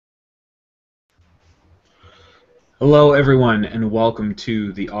Hello, everyone, and welcome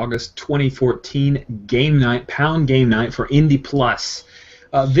to the August 2014 game night, Pound Game Night for Indie Plus.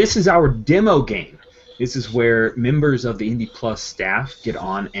 This is our demo game. This is where members of the Indie Plus staff get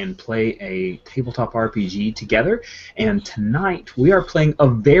on and play a tabletop RPG together. And tonight we are playing A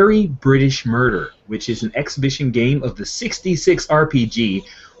Very British Murder, which is an exhibition game of the 66 RPG.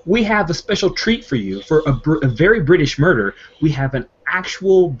 We have a special treat for you. For a Very British Murder, we have an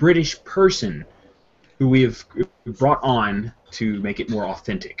actual British person who we have brought on to make it more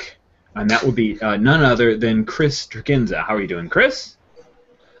authentic. And that would be none other than Chris Tregenza. How are you doing, Chris?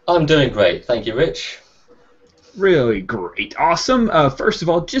 I'm doing great. Thank you, Rich. Really great. Awesome. First of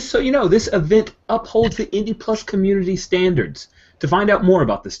all, just so you know, this event upholds the Indie Plus community standards. To find out more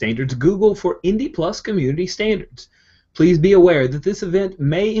about the standards, Google for Indie Plus community standards. Please be aware that this event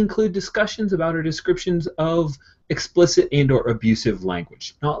may include discussions about or descriptions of explicit and or abusive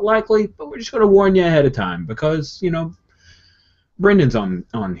language. Not likely, but we're just going to warn you ahead of time because, you know, Brendan's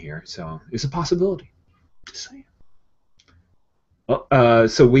on here, so it's a possibility. Just saying.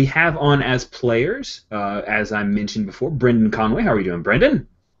 So we have on as players, as I mentioned before, Brendan Conway. How are you doing, Brendan?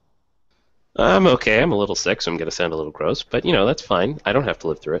 I'm okay. I'm a little sick, so I'm going to sound a little gross, but, you know, that's fine. I don't have to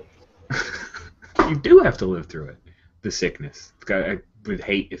live through it. You do have to live through it. The sickness. I would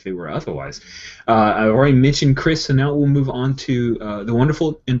hate if it were otherwise. I already mentioned Chris, so now we'll move on to the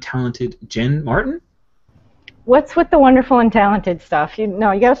wonderful and talented Jenn Martin. What's with the wonderful and talented stuff? You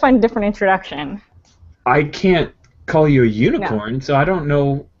got to find a different introduction. I can't call you a unicorn, so I don't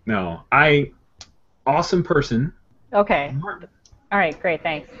know. No, awesome person. Okay. Martin. All right, great,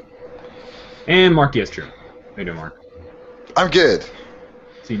 thanks. And Mark Diaz Truman. How you doing, Mark? I'm good.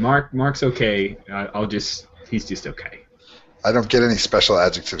 See, Mark's okay. He's just okay. I don't get any special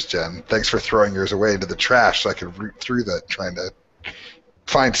adjectives, Jen. Thanks for throwing yours away into the trash so I could root through that trying to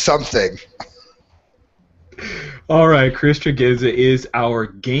find something. All right, Chris Tregenza is our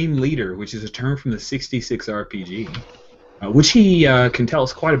game leader, which is a term from the 66 RPG, which he can tell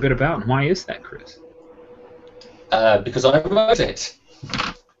us quite a bit about. And why is that, Chris? Because I wrote it.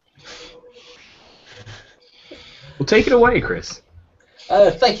 Well, take it away, Chris.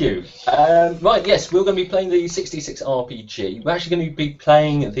 Thank you. Right, yes, we're going to be playing the 66 RPG. We're actually going to be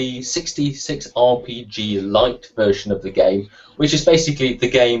playing the 66 RPG Lite version of the game, which is basically the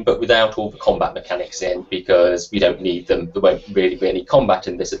game but without all the combat mechanics in, because we don't need them. There won't really be any combat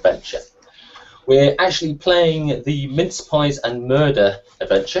in this adventure. We're actually playing the Mince Pies and Murder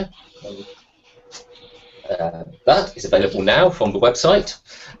adventure. That is available now from the website.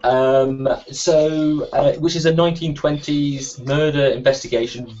 Which is a 1920s murder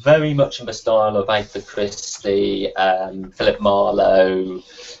investigation, very much in the style of Agatha Christie, Philip Marlowe,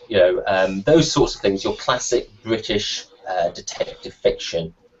 those sorts of things. Your classic British detective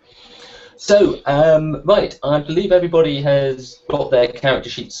fiction. So, right, I believe everybody has got their character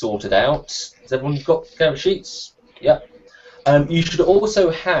sheets sorted out. Has everyone got character sheets? Yeah. You should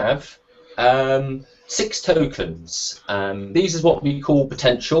also have 6 tokens. These is what we call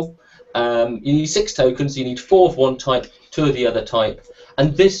potential. You need 6 tokens. You need 4 of one type, 2 of the other type,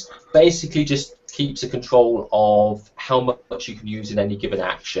 and this basically just keeps a control of how much you can use in any given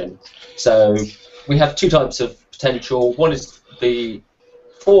action. So we have 2 types of potential. One is the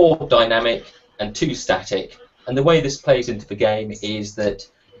 4 dynamic and 2 static. And the way this plays into the game is that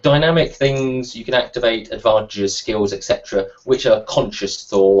dynamic things you can activate advantages, skills, etc., which are conscious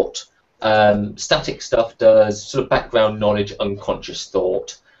thought. Static stuff does sort of background knowledge, unconscious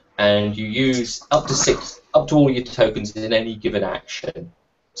thought, and you use up to all your tokens in any given action.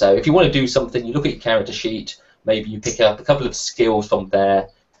 So if you want to do something, you look at your character sheet, maybe you pick up a couple of skills from there,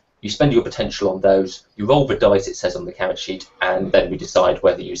 you spend your potential on those, you roll the dice it says on the character sheet, and then we decide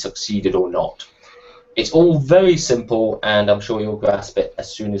whether you succeeded or not. It's all very simple, and I'm sure you'll grasp it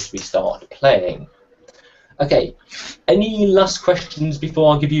as soon as we start playing. Okay, any last questions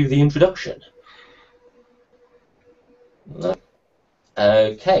before I give you the introduction? No?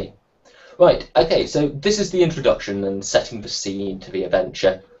 Okay. Right, okay, so this is the introduction and setting the scene to the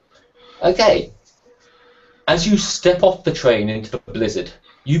adventure. Okay. As you step off the train into the blizzard,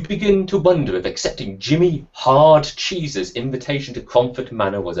 you begin to wonder if accepting Jimmy Hard Cheese's invitation to Cromford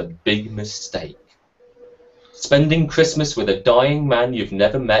Manor was a big mistake. Spending Christmas with a dying man you've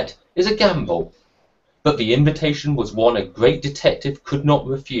never met is a gamble. But the invitation was one a great detective could not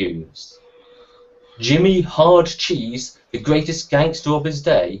refuse. Jimmy Hard Cheese, the greatest gangster of his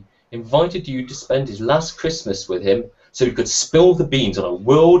day, invited you to spend his last Christmas with him so he could spill the beans on a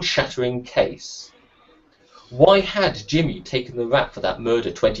world-shattering case. Why had Jimmy taken the rap for that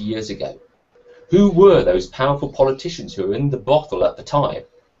murder 20 years ago? Who were those powerful politicians who were in the brothel at the time?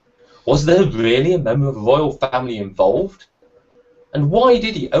 Was there really a member of the royal family involved? And why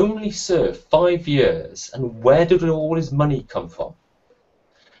did he only serve 5 years, and where did all his money come from?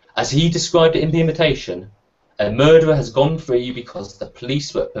 As he described it in the invitation, a murderer has gone free because the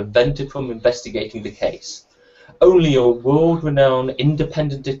police were prevented from investigating the case. Only a world-renowned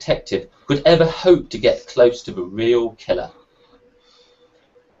independent detective could ever hope to get close to the real killer.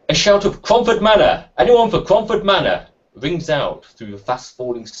 A shout of "Cromford Manor! Anyone for Cromford Manor!" rings out through the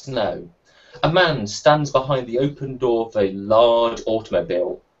fast-falling snow. A man stands behind the open door of a large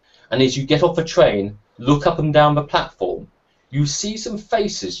automobile, and as you get off the train, look up and down the platform, you see some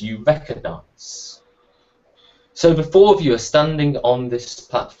faces you recognise. So the four of you are standing on this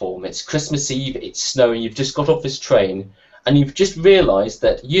platform. It's Christmas Eve, it's snowing, you've just got off this train, and you've just realised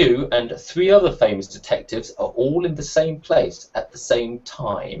that you and 3 other famous detectives are all in the same place at the same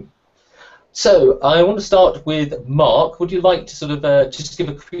time. So, I want to start with Mark. Would you like to sort of just give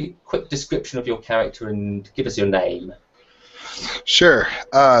a quick description of your character and give us your name? Sure.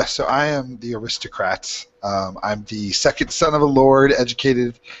 So I am the aristocrat. I'm the second son of a lord,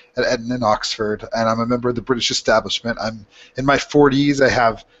 educated at Eton and Oxford, and I'm a member of the British establishment. I'm in my 40s. I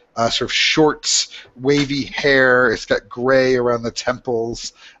have sort of short, wavy hair. It's got gray around the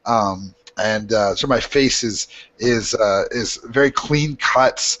temples. And so my face is very clean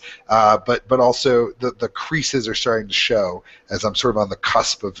cut, but also the creases are starting to show as I'm sort of on the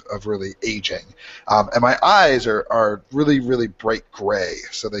cusp of really aging. And my eyes are really, really bright gray,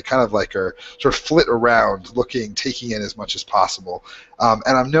 so they kind of like are sort of flit around, taking in as much as possible.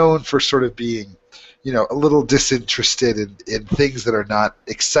 And I'm known for sort of being, a little disinterested in things that are not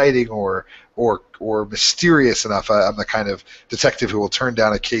exciting or mysterious enough. I'm the kind of detective who will turn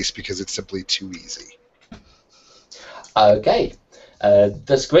down a case because it's simply too easy. Okay,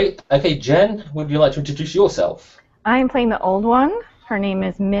 that's great. Okay, Jen, would you like to introduce yourself? I am playing the old one. Her name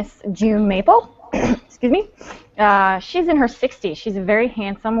is Miss June Maple. Excuse me. She's in her 60s. She's a very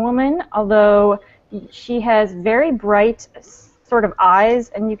handsome woman, although she has very bright sort of eyes,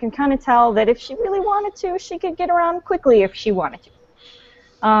 and you can kind of tell that if she really wanted to, she could get around quickly if she wanted to.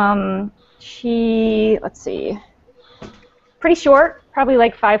 She, let's see, pretty short, probably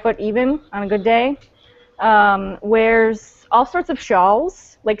like 5 foot even on a good day. Wears all sorts of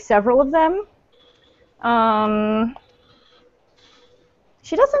shawls, like several of them.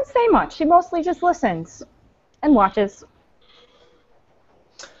 She doesn't say much. She mostly just listens and watches.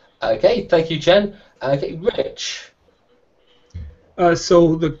 Okay, thank you, Jen. Okay, Rich.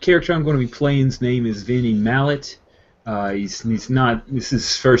 So the character I'm going to be playing's name is Vinny Mallet. He's not. This is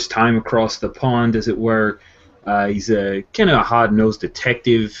his first time across the pond, as it were. He's a kind of a hard-nosed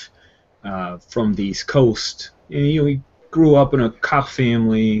detective from the East Coast. And, he grew up in a cop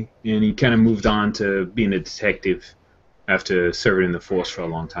family, and he kind of moved on to being a detective after serving in the force for a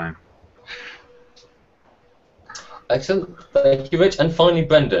long time. Excellent, thank you, Rich. And finally,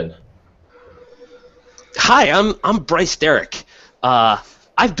 Brendan. Hi, I'm Bryce Derrick.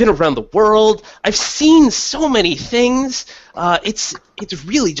 I've been around the world. I've seen so many things. It's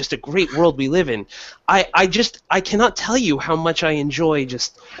really just a great world we live in. I cannot tell you how much I enjoy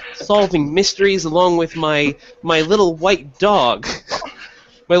just solving mysteries along with my little white dog.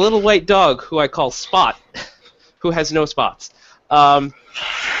 My little white dog, who I call Spot, who has no spots.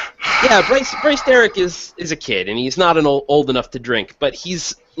 Yeah, Bryce Derrick is a kid, and he's not old enough to drink, but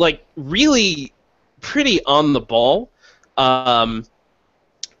he's like really pretty on the ball.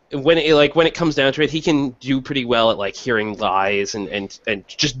 When it comes down to it, he can do pretty well at like hearing lies and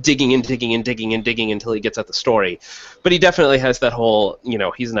just digging until he gets at the story. But he definitely has that whole,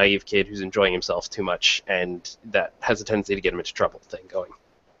 he's a naive kid who's enjoying himself too much, and that has a tendency to get him into trouble thing going.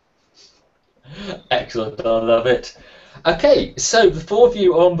 Excellent, I love it. Okay, so the four of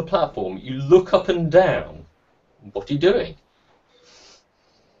you are on the platform. You look up and down. What are you doing?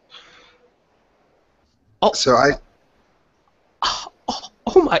 So I...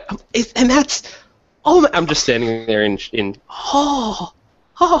 Oh my! And that's... Oh my! I'm just standing there in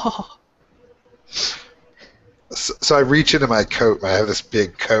So I reach into my coat, and I have this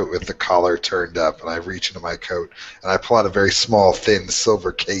big coat with the collar turned up, and I reach into my coat, and I pull out a very small, thin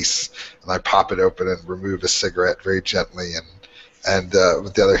silver case, and I pop it open and remove a cigarette very gently, and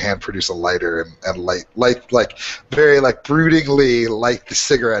with the other hand produce a lighter and light very broodingly light the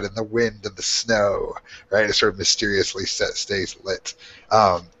cigarette in the wind and the snow, right? It sort of mysteriously stays lit.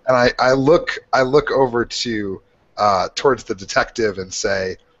 And I look over to towards the detective and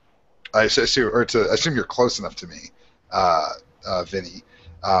say, I assume you're close enough to me, Vinny,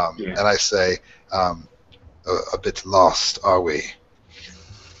 Yeah. and I say, a bit lost, are we?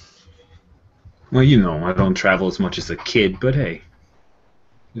 Well, I don't travel as much as a kid, but hey.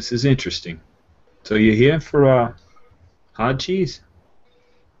 This is interesting. So you're here for hard cheese?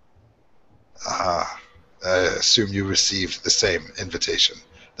 I assume you received the same invitation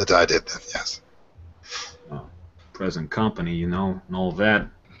that I did then, yes. Well, present company, you know, and all that.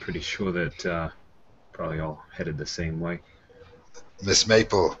 Pretty sure that probably all headed the same way. Miss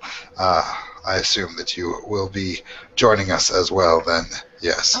Maple, I assume that you will be joining us as well then,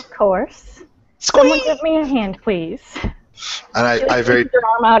 yes. Of course. Someone give me a hand, please. And I very your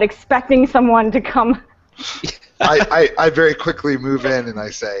arm out, expecting someone to come. I very quickly move in and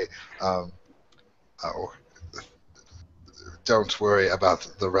I say, don't worry about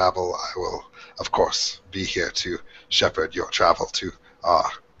the rabble. I will, of course, be here to shepherd your travel to our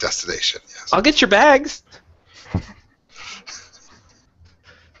destination. Yes. I'll get your bags.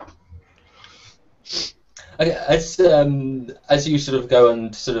 As you sort of go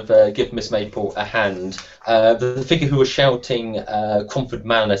and sort of give Miss Maple a hand, the figure who was shouting Comfort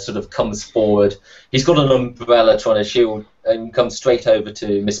Manor sort of comes forward. He's got an umbrella trying to shield and comes straight over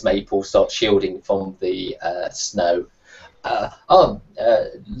to Miss Maple, starts shielding from the snow.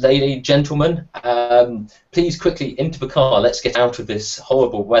 Lady, gentlemen, please quickly into the car. Let's get out of this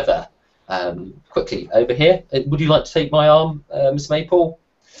horrible weather. Quickly, over here. Would you like to take my arm, Miss Maple?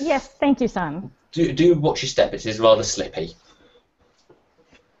 Yes, thank you, son. Do watch your step, it is rather slippy.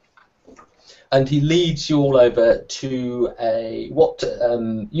 And he leads you all over to what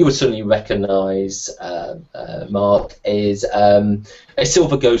you would certainly recognise, Mark, is a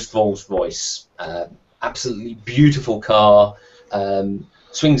Silver Ghost Rolls Royce. Absolutely beautiful car.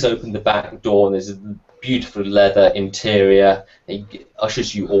 Swings open the back door and there's a beautiful leather interior. He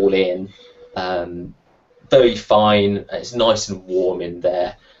ushers you all in. Very fine. It's nice and warm in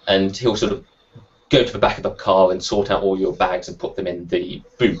there. And he'll sort of go to the back of the car and sort out all your bags and put them in the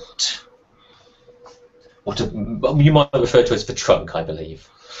boot. You might refer to as the trunk, I believe.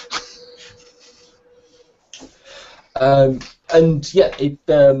 And yeah,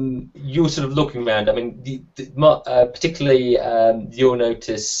 you're sort of looking around. I mean, particularly you'll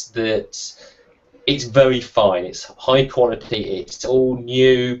notice that it's very fine. It's high quality. It's all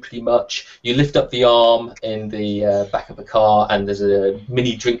new, pretty much. You lift up the arm in the back of the car, and there's a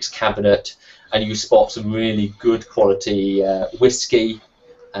mini drinks cabinet, and you spot some really good quality whiskey,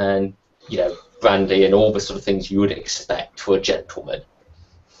 and brandy, and all the sort of things you would expect for a gentleman.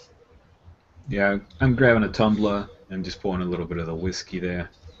 Yeah, I'm grabbing a tumbler and just pouring a little bit of the whiskey there.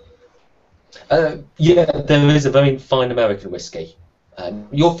 Yeah, there is a very fine American whiskey.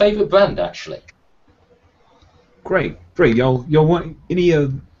 Your favourite brand, actually. Great. Y'all want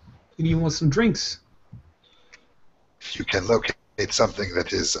you want some drinks? If you can locate something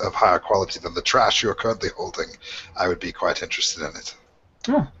that is of higher quality than the trash you're currently holding, I would be quite interested in it.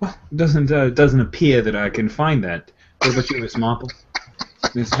 Oh, well, it doesn't appear that I can find that. What about you, Miss Maple?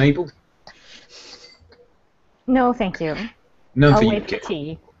 Miss Maple? No, thank you. None I'll for you, wait for kid.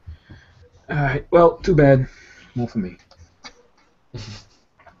 tea. All right. Well, too bad. More for me.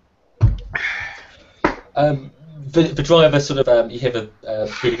 The driver sort of, you hear the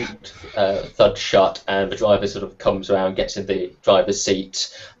boot thud shut, and the driver sort of comes around, gets in the driver's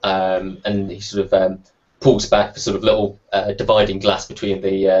seat, and he sort of pulls back the sort of little dividing glass between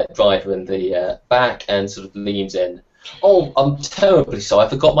the driver and the back, and sort of leans in. Oh, I'm terribly sorry, I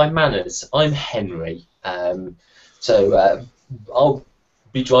forgot my manners. I'm Henry. So I'll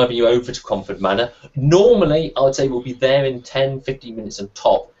be driving you over to Comfort Manor. Normally, I would say we'll be there in 10-15 minutes on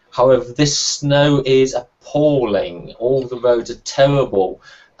top. However, this snow is appalling. All the roads are terrible.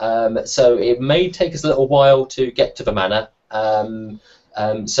 So it may take us a little while to get to the manor.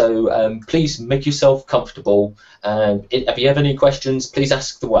 So please make yourself comfortable. If you have any questions, please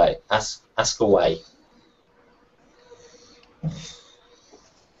ask away.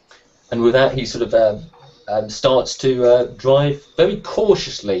 And with that, he sort of starts to drive very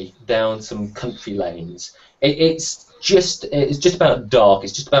cautiously down some country lanes. It's just about dark.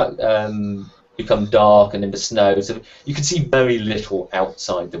 It's just about become dark and in the snow, so you can see very little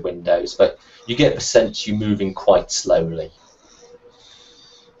outside the windows, but you get the sense you're moving quite slowly.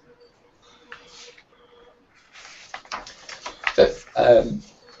 So,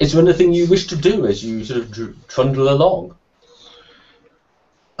 is there anything you wish to do as you sort of trundle along?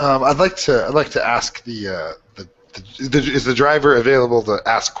 I'd like to ask is the driver available to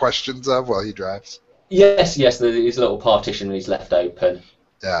ask questions of while he drives? Yes, there's a little partition he's left open.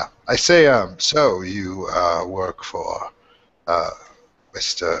 Yeah, I say, so you work for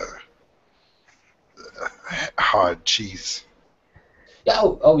Mr. Hard Cheese? Yeah,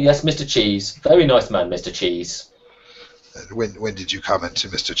 oh yes, Mr. Cheese. Very nice man, Mr. Cheese. When did you come into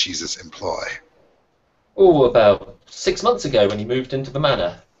Mr. Cheese's employ? Oh, about 6 months ago when he moved into the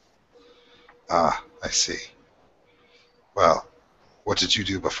manor. Ah, I see. Well, what did you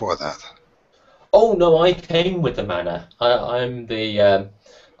do before that? Oh no, I came with the manor. I'm the.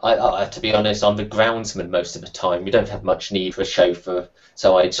 To be honest, I'm the groundsman most of the time. We don't have much need for a chauffeur,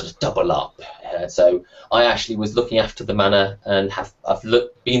 so I sort of double up. So I actually was looking after the manor, and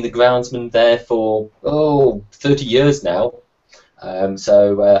been the groundsman there for 30 years now.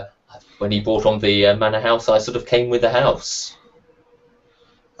 When he bought on the manor house, I sort of came with the house.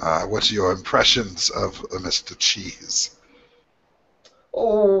 What are your impressions of Mr. Cheese?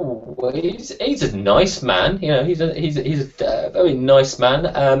 Oh, well, he's a nice man. You know, he's a very nice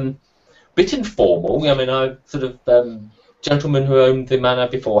man. Bit informal. I mean, I sort of gentlemen who owned the manor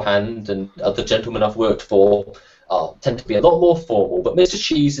beforehand and other gentlemen I've worked for tend to be a lot more formal. But Mr.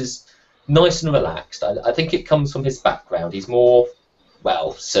 Cheese is nice and relaxed. I think it comes from his background. He's more,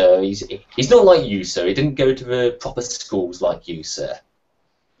 well, sir. He's not like you, sir. He didn't go to the proper schools like you, sir.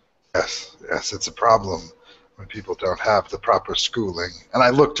 Yes, it's a problem when people don't have the proper schooling. And I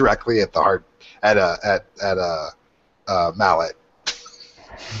look directly at the heart at Mallet.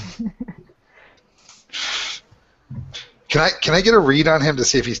 Can I get a read on him to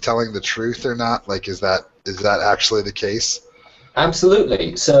see if he's telling the truth or not? Like, is that actually the case?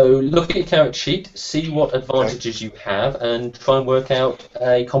 Absolutely. So look at your character sheet, see what advantages you have, and try and work out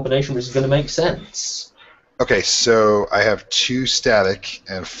a combination which is going to make sense. Okay, so I have 2 static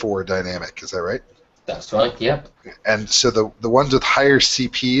and 4 dynamic. Is that right? That's right. Yep. And so the ones with higher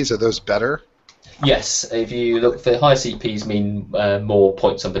CPs, are those better? Yes. If you look, the higher CPs mean more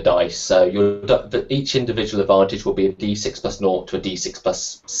points on the dice. So each individual advantage will be a D6 plus 0 to a D6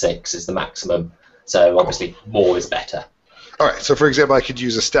 plus 6 is the maximum. So obviously more is better. All right. So for example, I could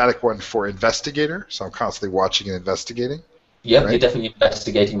use a static one for investigator. So I'm constantly watching and investigating. Yep. Right? You're definitely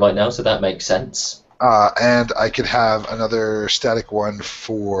investigating right now, so that makes sense. And I could have another static one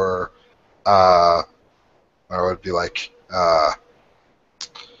for, what would it be like? Well,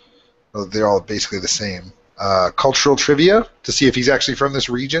 they're all basically the same. Cultural trivia to see if he's actually from this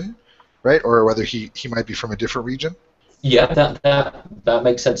region, right? Or whether he might be from a different region. Yeah, that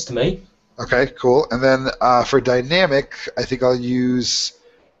makes sense to me. Okay, cool. And then for dynamic, I think I'll use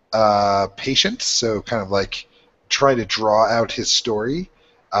patience. So kind of like try to draw out his story.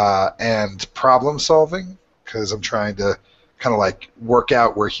 And problem solving, because I'm trying to kind of like work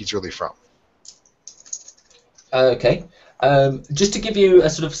out where he's really from. Okay. Just to give you a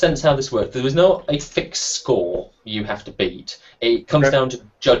sort of sense how this works, there is not a fixed score you have to beat. It comes down to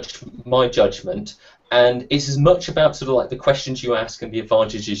my judgment, and it's as much about sort of like the questions you ask and the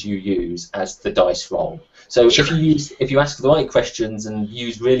advantages you use as the dice roll. So if you ask the right questions and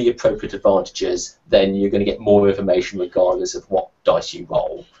use really appropriate advantages, then you're going to get more information regardless of what dice you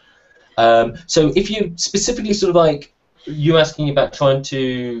roll. So if you specifically sort of like you asking about trying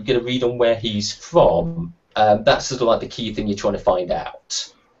to get a read on where he's from, that's sort of like the key thing you're trying to find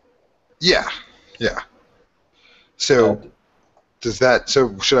out. Yeah. So does that?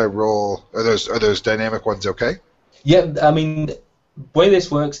 So should I roll? Are those dynamic ones okay? Yeah, I mean, the way this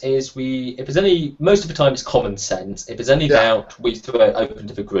works is if there's any, most of the time it's common sense. If there's any doubt, we throw it open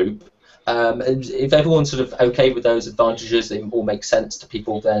to the group. And if everyone's sort of okay with those advantages, they all make sense to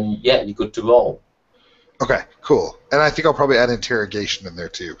people, then yeah, you're good to roll. Okay, cool. And I think I'll probably add interrogation in there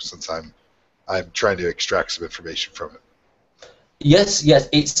too, since I'm trying to extract some information from it. Yes,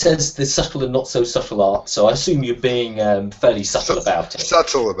 it says the subtle and not so subtle art, so I assume you're being fairly subtle about it.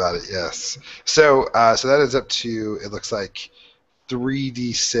 Subtle about it, yes. So that is up to, it looks like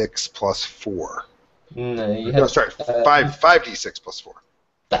 3d6 plus 4. No, sorry, 5d6 plus 4.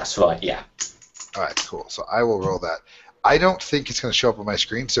 That's right, yeah. All right, cool. So I will roll that. I don't think it's going to show up on my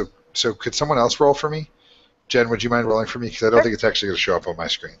screen, so could someone else roll for me? Jen, would you mind rolling for me? Because I don't think it's actually going to show up on my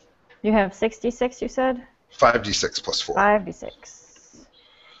screen. You have 66, you said? 5d6 plus 4. 5d6.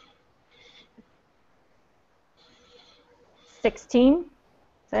 16? Is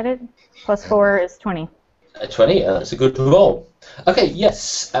that it? Plus 4 is 20. 20, that's a good roll. Okay,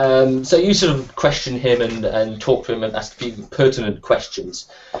 yes. So you sort of question him and talk to him and ask a few pertinent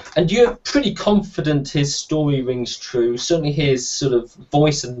questions. And you're pretty confident his story rings true. Certainly his sort of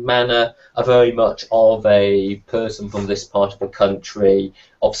voice and manner are very much of a person from this part of the country,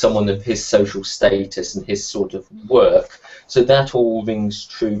 of someone of his social status and his sort of work. So that all rings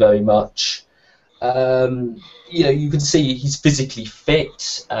true very much. You can see he's physically fit,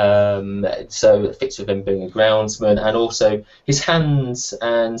 so it fits with him being a groundsman, and also his hands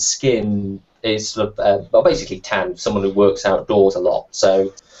and skin is sort of, basically tan, someone who works outdoors a lot.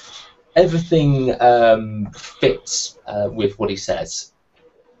 So everything fits with what he says.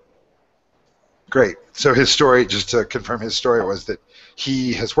 Great. So his story, just to confirm his story, was that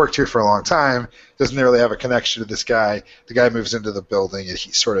he has worked here for a long time, doesn't really have a connection to this guy. The guy moves into the building, and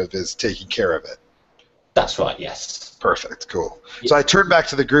he sort of is taking care of it. That's right, yes. Perfect. Cool. Yeah. So I turn back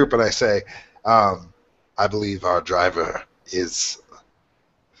to the group, and I say, I believe our driver is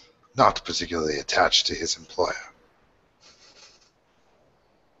not particularly attached to his employer.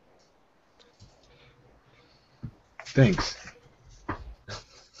 Thanks.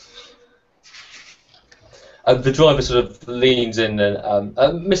 The driver sort of leans in and,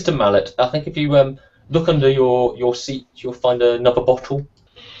 Mr. Mallet, I think if you look under your seat, you'll find another bottle.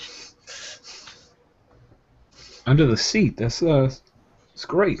 Under the seat. That's it's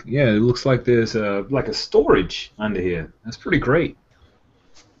great. Yeah, it looks like there's like a storage under here. That's pretty great.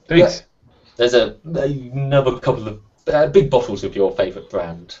 Thanks. Yeah. There's another couple of big bottles of your favourite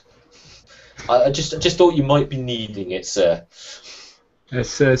brand. I just thought you might be needing it, sir.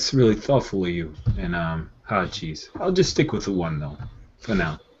 That's really thoughtful of you. And cheese. I'll just stick with the one though, for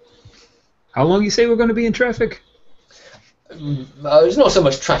now. How long you say we're going to be in traffic? It's not so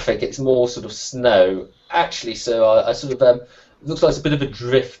much traffic; it's more sort of snow. Actually, so I sort of looks like it's a bit of a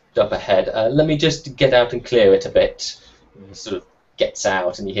drift up ahead. Let me just get out and clear it a bit. And sort of gets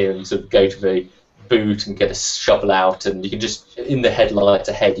out, and you hear him sort of go to the boot and get a shovel out, and you can just in the headlights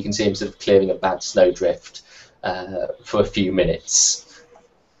ahead, you can see him sort of clearing a bad snowdrift for a few minutes.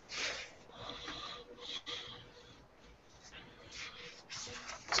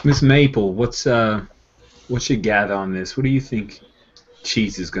 Miss Maple, what's your gather on this? What do you think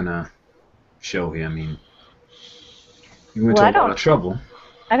Cheese is gonna show here? I mean, you went to a lot of trouble.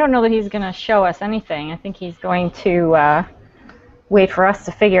 I don't know that he's gonna show us anything. I think he's going to wait for us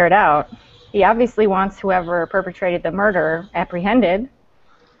to figure it out. He obviously wants whoever perpetrated the murder apprehended.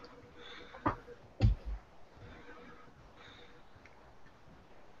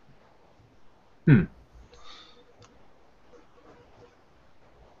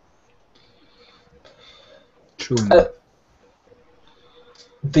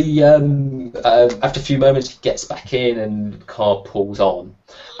 After a few moments, he gets back in and the car pulls on,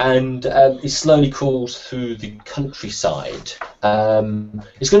 and he slowly crawls through the countryside.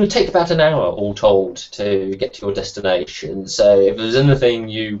 It's going to take about an hour, all told, to get to your destination. So if there's anything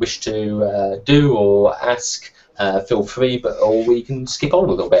you wish to do or ask, feel free, or we can skip on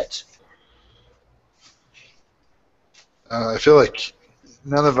a little bit. I feel like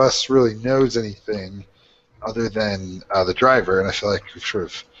none of us really knows anything other than the driver, and I feel like we've sort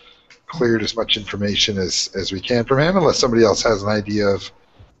of cleared as much information as we can from him, unless somebody else has an idea of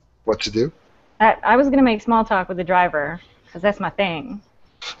what to do. I was going to make small talk with the driver, because that's my thing.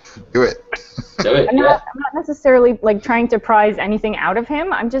 Do it. Do it, I'm not necessarily like trying to prize anything out of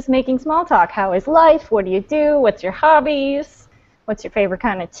him. I'm just making small talk. How is life? What do you do? What's your hobbies? What's your favorite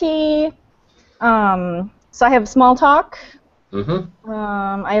kind of tea? So I have small talk. Mm-hmm.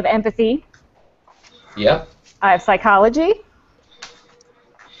 I have empathy. Yeah. I have psychology.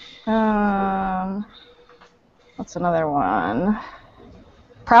 What's another one?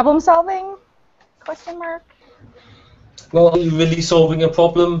 Problem solving? Question mark. Well, are you really solving a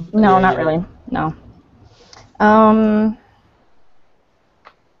problem? No, not really. No. No,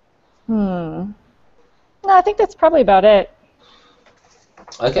 I think that's probably about it.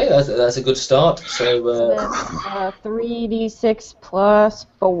 Okay, that's a good start. So that's 3d6 plus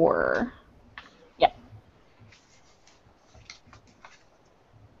 4. Yeah.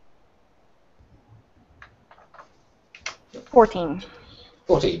 $14.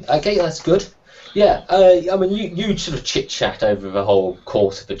 14. Okay, that's good. Yeah, I mean, you sort of chit-chat over the whole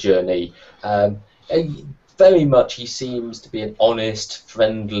course of the journey. Very much he seems to be an honest,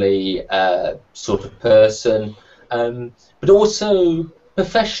 friendly sort of person, but also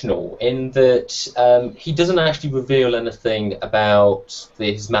professional in that he doesn't actually reveal anything about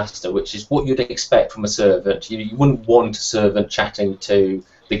his master, which is what you'd expect from a servant. You wouldn't want a servant chatting to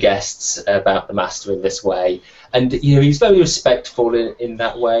the guests about the master in this way. And he's very respectful in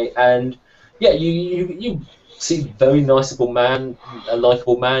that way. And yeah, you see a very niceable man, a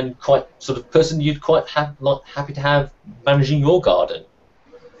likeable man, quite sort of person you'd quite happy to have managing your garden.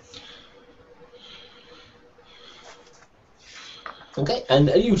 Okay, and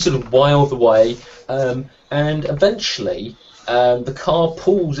you sort of while the way, and eventually the car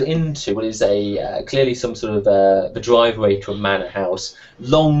pulls into what is clearly some sort of the driveway to a manor house.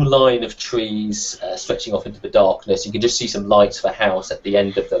 Long line of trees stretching off into the darkness. You can just see some lights of a house at the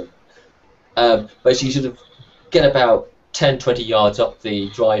end of them. But as you sort of get about 10-20 yards up the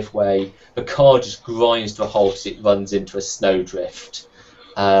driveway, the car just grinds to a halt as it runs into a snowdrift.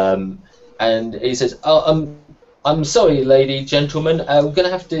 And he says, I'm sorry, lady, gentlemen. We're going to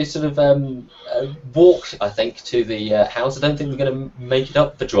have to sort of walk, I think, to the house. I don't think we're going to make it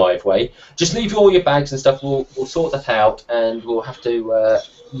up the driveway. Just leave all your bags and stuff. We'll sort that out, and we'll have to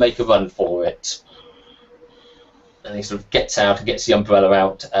make a run for it. And he sort of gets out and gets the umbrella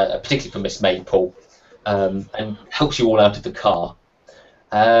out, particularly for Miss Maple, and helps you all out of the car.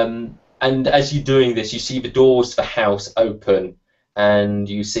 And as you're doing this, you see the doors to the house open, and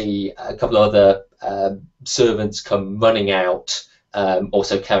you see a couple of other servants come running out,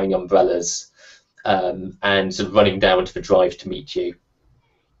 also carrying umbrellas, and sort of running down to the drive to meet you.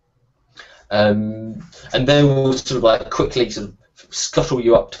 And they will sort of like quickly sort of scuttle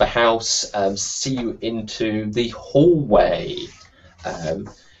you up to the house, see you into the hallway.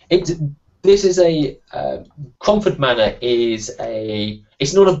 This is a Cromford Manor is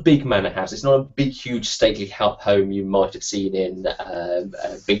it's not a big manor house. It's not a big, huge, stately home you might have seen in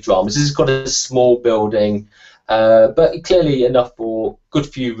big dramas. This has got a small building, but clearly enough for good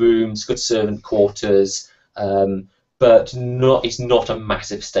few rooms, good servant quarters, but it's not a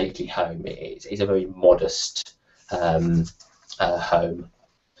massive, stately home. It's a very modest home.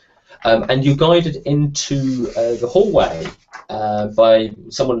 And you're guided into the hallway by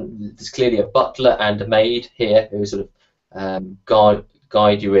someone. There's clearly a butler and a maid here who sort of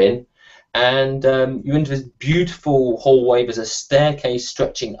guide you in, and you're into this beautiful hallway. There's a staircase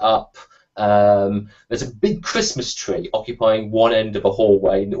stretching up. There's a big Christmas tree occupying one end of a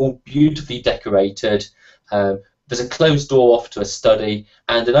hallway, all beautifully decorated. There's a closed door off to a study,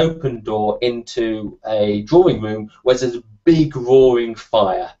 and an open door into a drawing room where there's a big roaring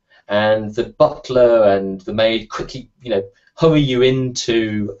fire. And the butler and the maid quickly, hurry you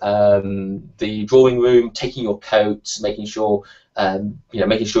into the drawing room, taking your coats, making sure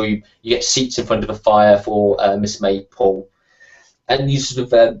you get seats in front of a fire for Miss Maple, and you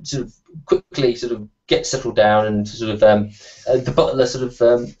sort of quickly sort of get settled down, and sort of the butler sort of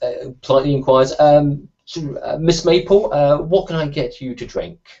politely inquires, Miss Maple, what can I get you to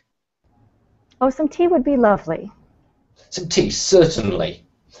drink? Oh, some tea would be lovely. Some tea, certainly.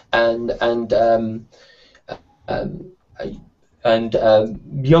 And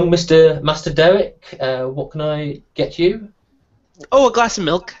young Master Derek, what can I get you? Oh, a glass of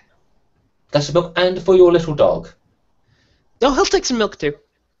milk. Glass of milk, and for your little dog. Oh, he'll take some milk too.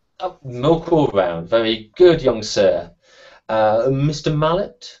 Oh, milk all round. Very good, young sir. Mr.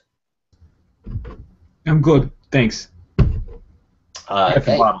 Mallet? I'm good, thanks.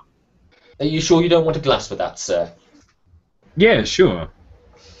 Okay. Are you sure you don't want a glass with that, sir? Yeah, sure.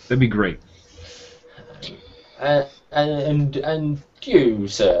 That'd be great. And you,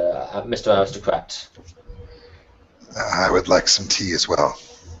 sir, Mr. Aristocrat? I would like some tea as well.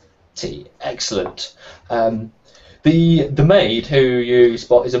 Tea, excellent. The maid who you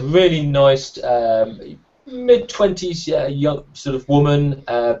spot is a really nice mid-20s young sort of woman,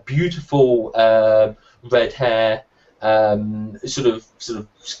 beautiful red hair, sort of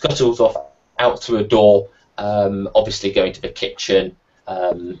scuttles off out through a door, obviously going to the kitchen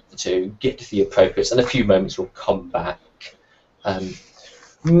to get the appropriates, and a few moments will come back.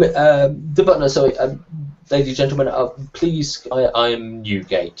 The butler, sorry, ladies and gentlemen, please, I am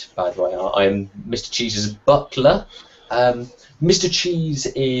Newgate, by the way. I am Mr. Cheese's butler. Mr. Cheese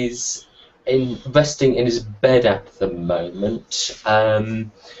is resting in his bed at the moment.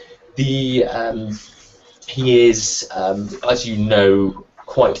 He is, as you know,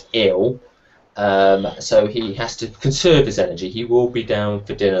 quite ill. So he has to conserve his energy. He will be down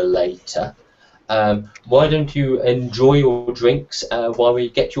for dinner later. Why don't you enjoy your drinks while we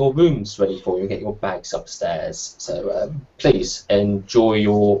get your rooms ready for you and get your bags upstairs? So please enjoy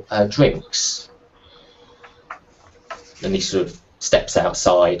your drinks. And he sort of steps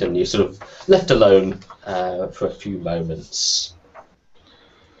outside, and you're sort of left alone for a few moments.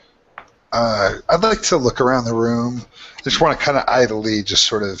 I'd like to look around the room. I just want to kind of idly just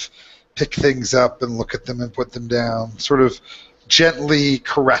sort of pick things up and look at them and put them down, sort of gently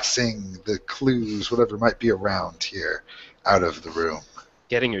caressing the clues, whatever might be around here, out of the room.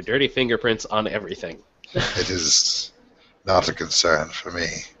 Getting your dirty fingerprints on everything. It is not a concern for me.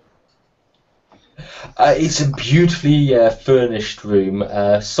 It's a beautifully furnished room,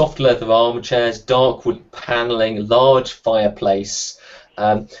 soft leather armchairs, dark wood panelling, large fireplace.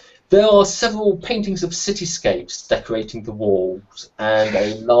 There are several paintings of cityscapes decorating the walls, and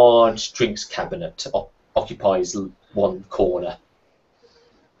a large drinks cabinet occupies one corner.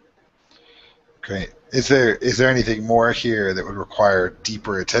 Great. Is there anything more here that would require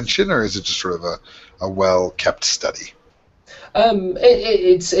deeper attention, or is it just sort of a well-kept study?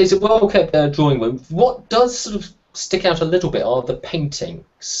 It's a well-kept drawing room. What does sort of stick out a little bit are the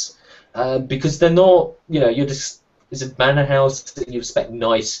paintings. because they're not, you're just, it's a manor house that you expect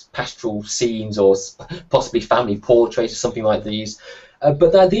nice pastoral scenes or possibly family portraits or something like these.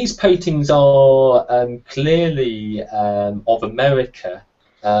 But these paintings are clearly of America,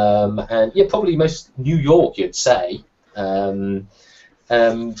 and yeah, probably most New York, you'd say. Sort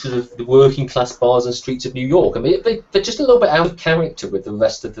of the working class bars and streets of New York. I mean, they're just a little bit out of character with the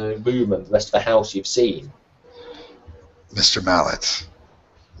rest of the room and the rest of the house you've seen. Mr. Mallet,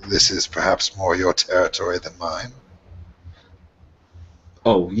 this is perhaps more your territory than mine.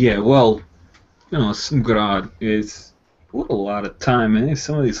 Oh, yeah, well, some good art is a lot of time, man.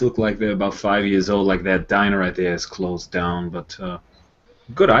 Some of these look like they're about 5 years old, like that diner right there is closed down, but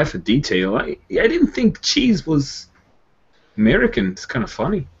good eye for detail. I didn't think cheese was American. It's kind of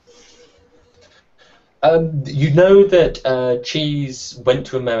funny. You know that Cheese went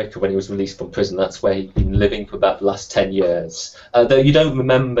to America when he was released from prison. That's where he'd been living for about the last 10 years. Though you don't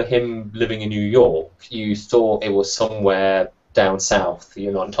remember him living in New York. You thought it was somewhere down south.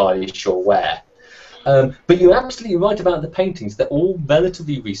 You're not entirely sure where. But you're absolutely right about the paintings. They're all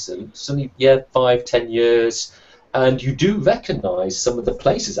relatively recent. It's only, 5-10 years. And you do recognise some of the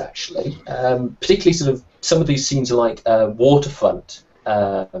places, actually. Particularly sort of some of these scenes are like waterfront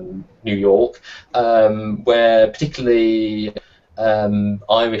New York, where particularly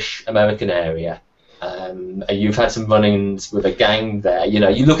Irish American area. And you've had some run-ins with a gang there.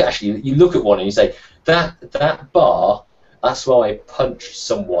 You look at one and you say, that bar, that's where I punched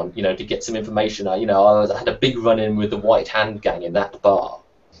someone, to get some information. I had a big run-in with the White Hand gang in that bar.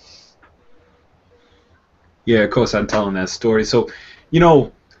 Yeah, of course I'm telling that story. So,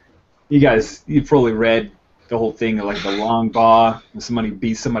 you guys, you've probably read the whole thing of like the long bar, when somebody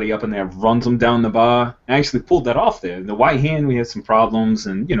beats somebody up and there runs them down the bar. I actually pulled that off there. The White Hand, we had some problems,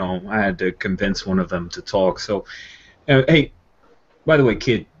 and I had to convince one of them to talk. So, hey, by the way,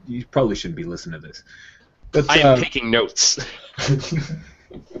 kid, you probably shouldn't be listening to this. But, I am taking notes.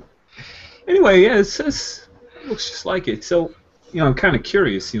 Anyway, yeah, it looks just like it. So, I'm kind of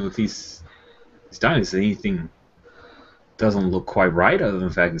curious, if these diners, anything doesn't look quite right, other than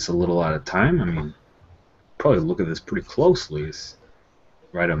the fact it's a little out of time. I mean, probably look at this pretty closely. It's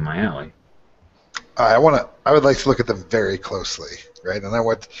right up my alley. I would like to look at them very closely, right? And I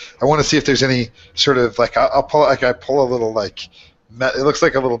want to see if there's any sort of like I pull a little like it looks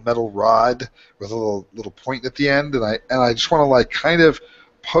like a little metal rod with a little point at the end, and I just want to like kind of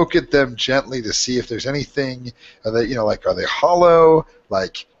poke at them gently to see if there's anything. Are they are they hollow?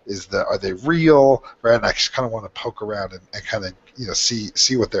 Like are they real? Right? And I just kind of want to poke around and kind of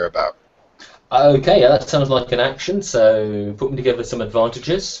see what they're about. Okay, that sounds like an action, so put me together some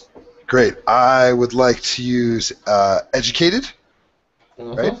advantages. Great. I would like to use educated,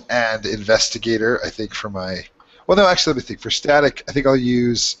 right, and investigator, I think, for my... Well, no, actually, let me think. For static, I think I'll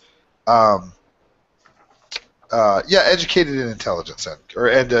use... educated and intelligence,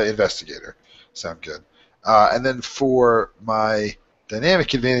 and investigator. Sound good. And then for my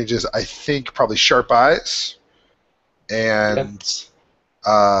dynamic advantages, I think probably sharp eyes and...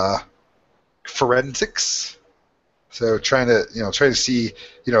 forensics, so trying to see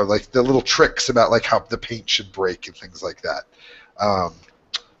like the little tricks about like how the paint should break and things like that,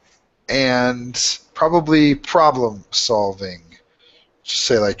 and probably problem solving, just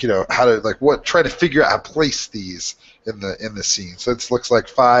say like how to try to figure out how to place these in the scene. So it looks like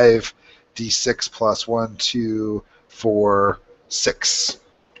 5d6 plus 1, 2, 4, 6.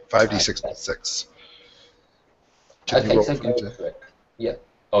 5d6 plus 6. Okay, so go for it. Yeah.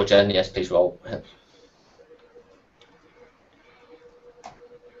 Oh, Jen, yes, please roll.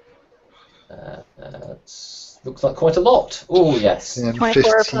 Looks like quite a lot. Oh, yes.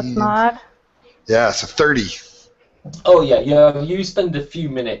 24 plus mod. Yeah, so 30. Oh, yeah. You spend a few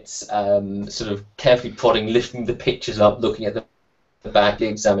minutes sort of carefully prodding, lifting the pictures up, looking at the back,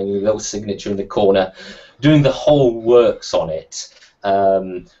 examining the little signature in the corner, doing the whole works on it.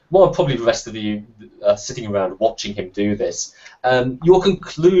 While probably the rest of you sitting around watching him do this. Your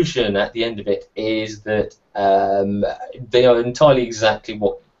conclusion at the end of it is that they are entirely exactly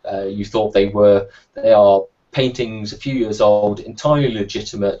what you thought they were. They are paintings a few years old, entirely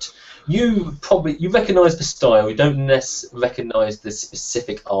legitimate. You recognise the style. You don't necessarily recognise the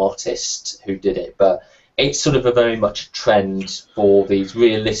specific artist who did it, but it's sort of a very much trend for these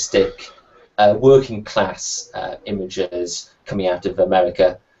realistic working class images coming out of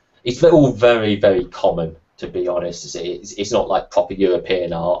America. It's all very, very common, to be honest. It's not like proper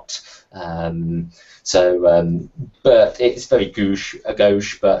European art. But it's very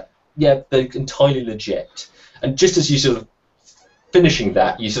gauche, but yeah, they're entirely legit. And just as you sort of finishing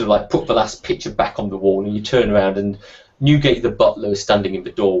that, you sort of like put the last picture back on the wall and you turn around and Newgate the butler is standing in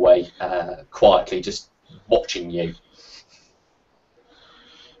the doorway, quietly, just watching you.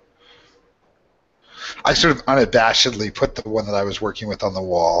 I sort of unabashedly put the one that I was working with on the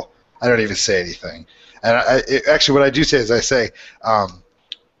wall. I don't even say anything. And actually, what I do say is I say,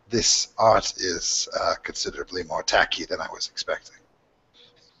 this art is considerably more tacky than I was expecting.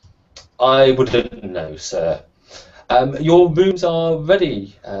 I wouldn't know, sir. Your rooms are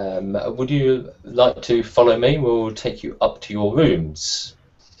ready. Would you like to follow me? We'll take you up to your rooms.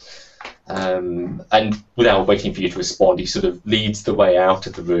 And without waiting for you to respond, he sort of leads the way out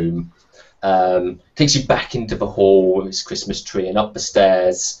of the room. Takes you back into the hall with his Christmas tree and up the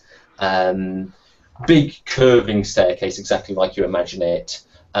stairs. Big curving staircase, exactly like you imagine it.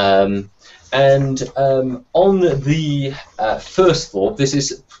 And on the first floor, this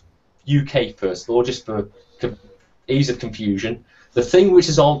is UK first floor, just for ease of confusion. The thing which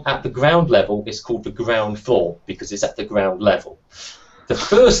is on at the ground level is called the ground floor because it's at the ground level. The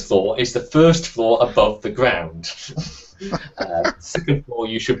first floor is the first floor above the ground. Second floor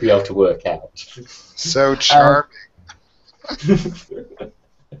you should be able to work out. So charming.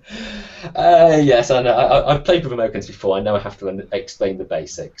 Yes, I know. I've played with Americans before. I know I have to explain the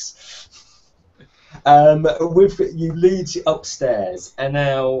basics. You lead you upstairs, and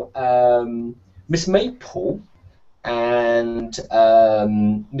now Miss Maple and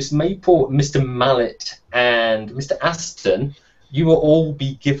Miss Maple, Mr. Mallet, and Mr. Aston, you will all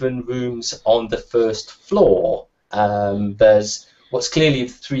be given rooms on the first floor. There's what's clearly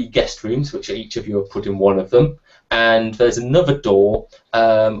 3 guest rooms, which each of you have put in one of them, and there's another door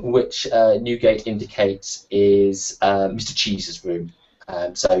which Newgate indicates is Mr. Cheese's room.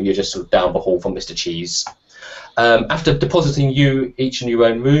 So you're just sort of down the hall from Mr. Cheese. After depositing you each in your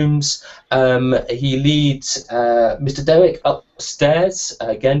own rooms, he leads Mr. Derrick upstairs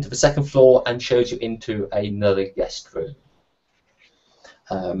again to the second floor and shows you into another guest room.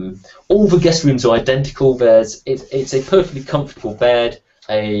 All the guest rooms are identical. It's a perfectly comfortable bed,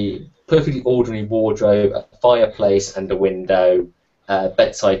 a perfectly ordinary wardrobe, a fireplace and a window,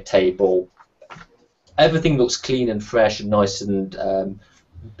 bedside table. Everything looks clean and fresh and nice and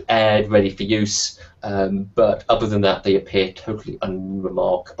aired, ready for use. But other than that, they appear totally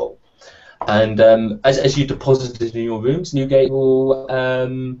unremarkable. And as you deposited in your rooms, Newgate will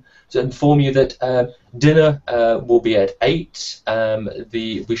inform you that dinner will be at 8.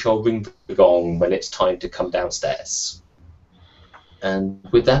 We shall ring the gong when it's time to come downstairs. And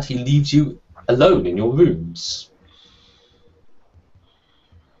with that, he leaves you alone in your rooms.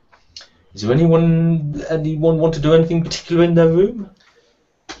 Is there anyone want to do anything particular in their room?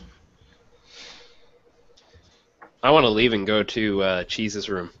 I want to leave and go to Cheese's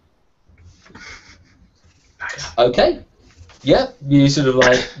room. Okay. Yeah, you sort of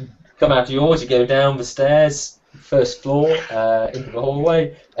like come out of yours, you go down the stairs, first floor, into the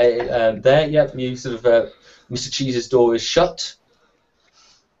hallway. There, yep, you sort of Mr. Cheese's door is shut.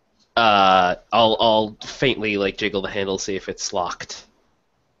 I'll faintly like jiggle the handle, see if it's locked.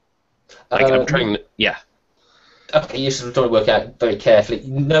 Like I'm trying to, yeah. Okay, you're sort of trying to work out very carefully.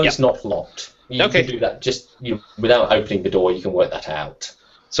 No, It's not locked. You can do that just without opening the door. You can work that out.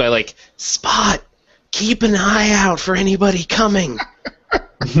 So I like Spot. Keep an eye out for anybody coming.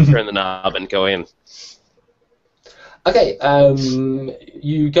 Turn the knob and go in. Okay,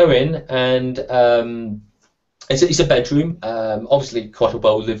 you go in and it's a bedroom. Obviously, quite a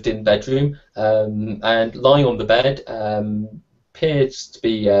well-lived-in bedroom. And lying on the bed, appears to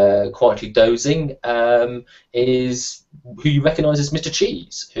be quietly dozing, is who you recognise as Mr.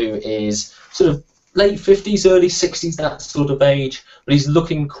 Cheese, who is sort of late 50s, early 60s, that sort of age, but he's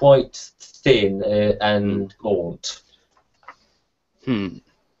looking quite thin and gaunt.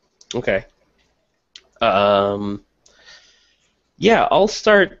 Okay. Yeah, I'll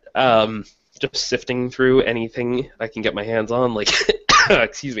start just sifting through anything I can get my hands on, like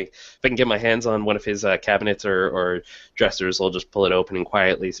excuse me, if I can get my hands on one of his cabinets or dressers, I'll just pull it open and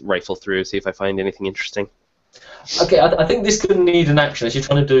quietly rifle through, see if I find anything interesting. Okay, I think this could need an action as you're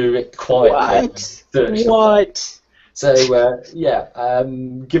trying to do it quietly. What? So,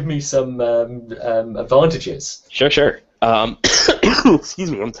 give me some advantages. Sure.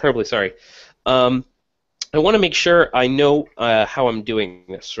 Excuse me, I'm terribly sorry. I want to make sure I know how I'm doing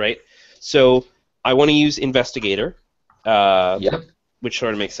this, right? So I want to use Investigator, which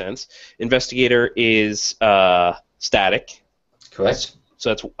sort of makes sense. Investigator is static. Correct.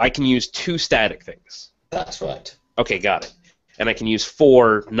 So I can use 2 static things. That's right. Okay, got it. And I can use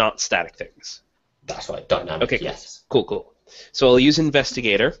 4 not static things. That's right, dynamic, okay, yes. Cool. So I'll use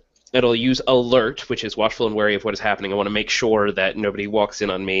Investigator, and I'll use Alert, which is watchful and wary of what is happening. I want to make sure that nobody walks in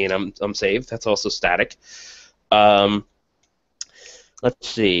on me and I'm safe. That's also static. Let's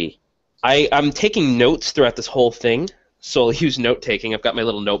see. I'm taking notes throughout this whole thing, so I'll use note-taking. I've got my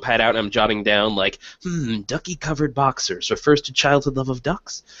little notepad out, and I'm jotting down, like, ducky-covered boxers refers to childhood love of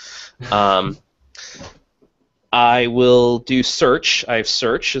ducks. I will do search. I have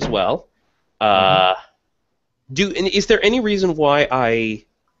search as well. Is there any reason why I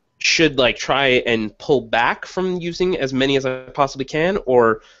should like try and pull back from using as many as I possibly can,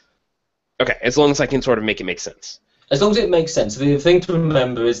 or okay, as long as I can sort of make it make sense? As long as it makes sense. The thing to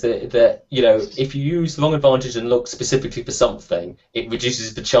remember is that you know, if you use long advantage and look specifically for something, it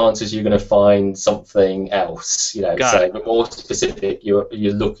reduces the chances you're going to find something else. You know, so the more specific your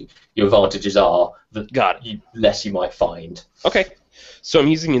advantages are, the less you might find. Okay, so I'm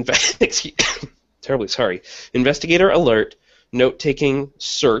using terribly sorry. Investigator alert, note-taking,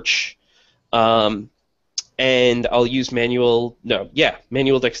 search, and I'll use manual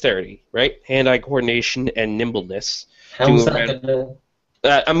dexterity, right? Hand-eye coordination and nimbleness. How's that gonna...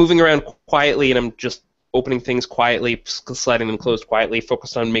 I'm moving around quietly, and I'm just opening things quietly, sliding them closed quietly,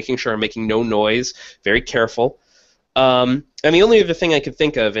 focused on making sure I'm making no noise, very careful. And the only other thing I could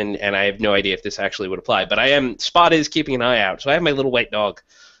think of, and I have no idea if this actually would apply, but Spot is keeping an eye out, so I have my little white dog.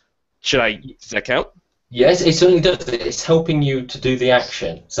 Does that count? Yes, it certainly does. It's helping you to do the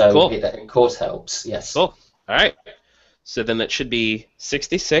action, so cool. It of course helps. Yes. Cool. All right. So then that should be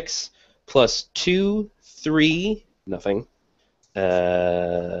 66 plus 2, 3, nothing,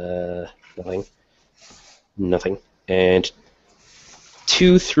 nothing, and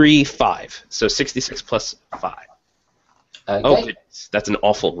 2, 3, 5. So 66 plus 5. Okay. Oh, goodness. That's an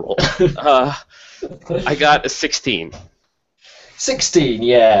awful roll. I got a 16. 16,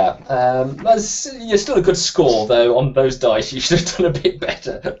 yeah. That's still a good score, though. On those dice, you should have done a bit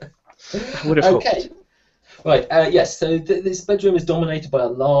better. I would have hoped. Right, yes, so this bedroom is dominated by a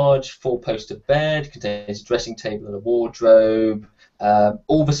large four-poster bed, contains a dressing table and a wardrobe.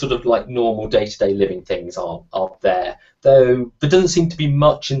 All the sort of like normal day-to-day living things are there, though there doesn't seem to be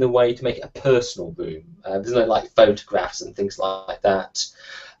much in the way to make it a personal room. There's no like photographs and things like that.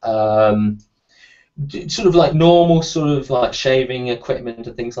 Sort of like normal sort of like shaving equipment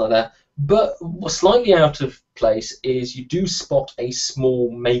and things like that. But what's slightly out of place is you do spot a small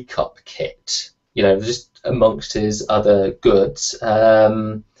makeup kit, you know, just amongst his other goods.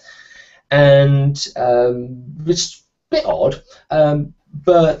 And it's a bit odd.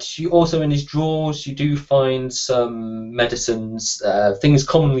 But you also in his drawers you do find some medicines, things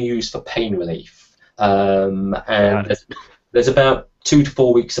commonly used for pain relief. And there's about 2 to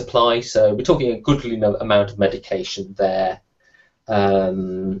 4 weeks supply, so we're talking a goodly amount of medication there.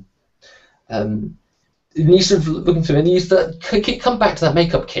 And you sort of looking through, and you keep come back to that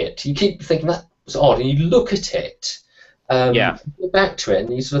makeup kit. You keep thinking that was odd, and you look at it. You go back to it,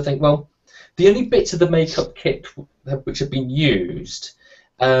 and you sort of think, well, the only bits of the makeup kit which have been used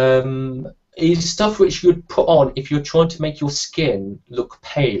is stuff which you'd put on if you're trying to make your skin look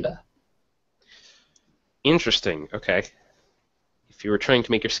paler. Interesting. Okay. If you were trying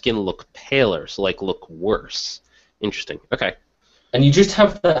to make your skin look paler, so like look worse. Interesting. Okay. And you just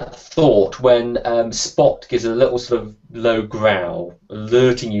have that thought when Spot gives a little sort of low growl,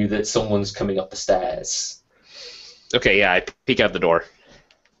 alerting you that someone's coming up the stairs. Okay, yeah, I peek out the door.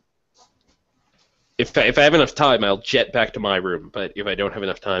 If I have enough time, I'll jet back to my room. But if I don't have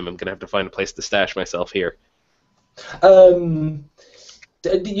enough time, I'm gonna have to find a place to stash myself here.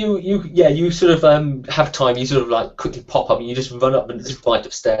 You sort of have time. You sort of like quickly pop up, and you just run up this flight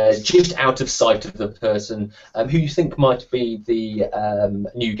of stairs, just out of sight of the person who you think might be the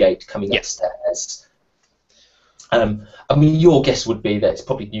Newgate coming upstairs. I mean, your guess would be that it's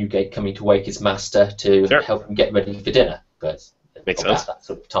probably Newgate coming to wake his master to help him get ready for dinner, because makes sense. That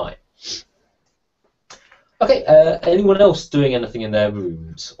sort of time. Okay. Anyone else doing anything in their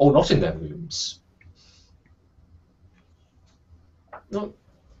rooms or not in their rooms? No.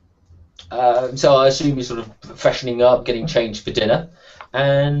 So I assume you're sort of freshening up, getting changed for dinner,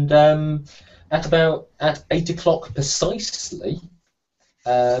 and at 8 o'clock precisely,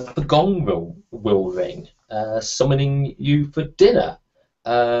 the gong will ring, summoning you for dinner,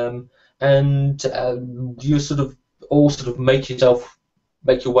 and you sort of all make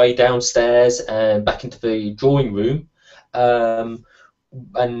your way downstairs and back into the drawing room.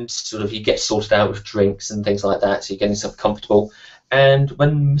 And sort of you get sorted out with drinks and things like that, so you're getting yourself comfortable. And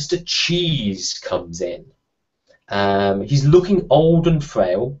when Mr. Cheese comes in, he's looking old and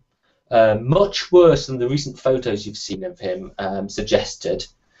frail, much worse than the recent photos you've seen of him suggested.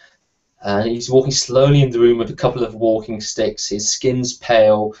 He's walking slowly in the room with a couple of walking sticks. His skin's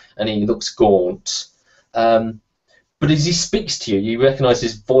pale and he looks gaunt. But as he speaks to you, you recognise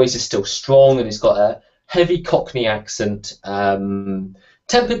his voice is still strong, and he's got a heavy Cockney accent,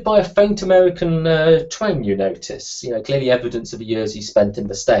 tempered by a faint American twang, you notice. Clearly evidence of the years he spent in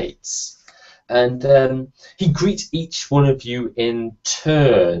the States. And he greets each one of you in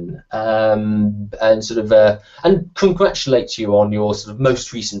turn, and and congratulates you on your sort of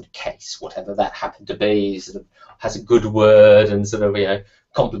most recent case, whatever that happened to be. Sort of has a good word and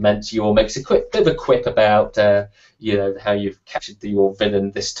compliments you or makes a bit of a quip about how you've captured your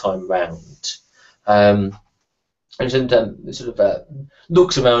villain this time round. And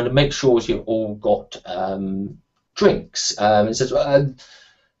looks around and makes sure you've all got drinks. And says,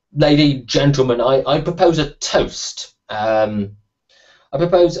 "Lady, gentlemen, I propose a toast. I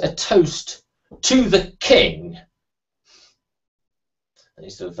propose a toast to the king." And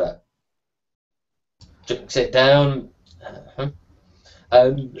he drinks it down.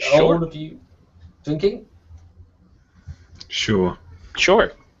 Sure. All of you drinking? Sure.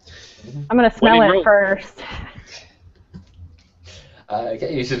 Sure. I'm gonna smell Wedding it robe. first.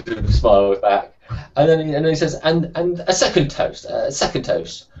 Okay, you smile back, and then he says, and a second toast,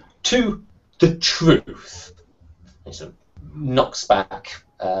 to the truth. He knocks back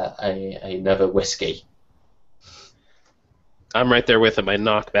another whiskey. I'm right there with him. I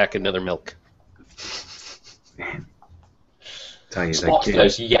knock back another milk. Man. Tell you that Spot kid.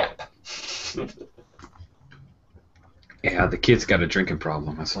 goes yap. Yeah, the kid's got a drinking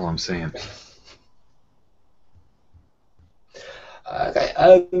problem. That's all I'm saying. Okay.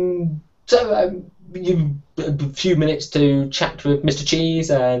 You a few minutes to chat with Mr.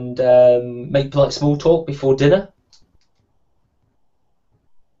 Cheese and make polite small talk before dinner.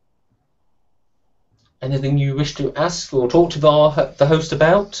 Anything you wish to ask or talk to the host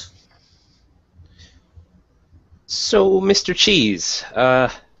about? So, Mr. Cheese, how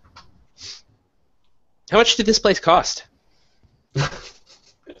much did this place cost? Yes.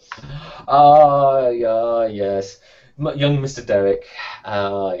 Young Mr. Derrick.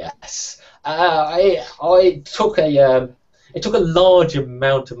 Yes. I took it took a large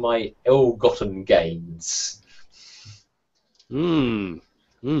amount of my ill-gotten gains. So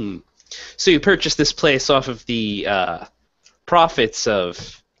you purchased this place off of the profits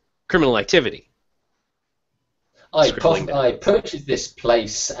of criminal activity? I purchased this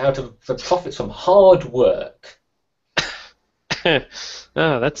place out of the profits from hard work.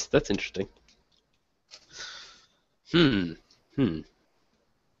 Oh, that's interesting. How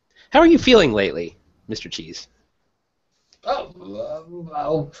are you feeling lately, Mr. Cheese?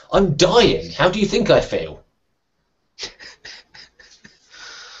 Well, I'm dying. How do you think I feel?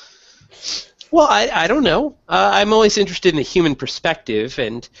 Well, I don't know. I'm always interested in the human perspective,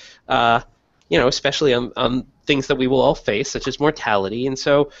 and especially on things that we will all face, such as mortality. And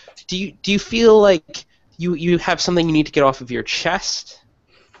so, do you feel like you have something you need to get off of your chest?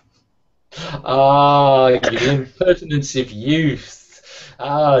 The impertinence of youth.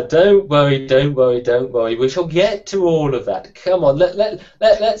 Don't worry. We shall get to all of that. Come on,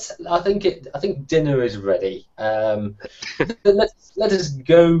 let's. I think dinner is ready. Let us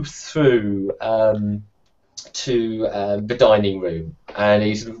go through to the dining room, and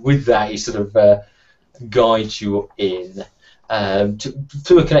with that he guides you in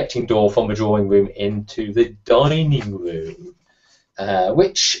through a connecting door from the drawing room into the dining room,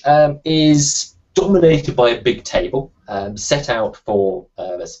 which is dominated by a big table set out for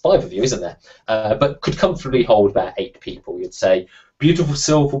there's 5 of you, isn't there? But could comfortably hold about 8 people. You'd say beautiful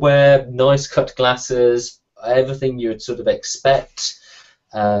silverware, nice cut glasses, everything you would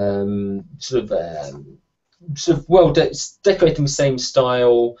decorate in the same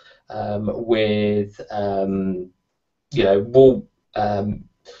style, with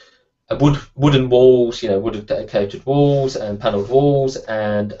wooden walls, wooden coated walls and panelled walls,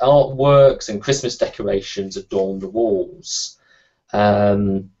 and artworks and Christmas decorations adorn the walls.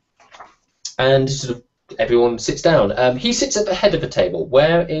 And everyone sits down. He sits at the head of the table.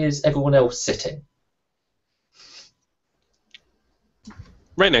 Where is everyone else sitting?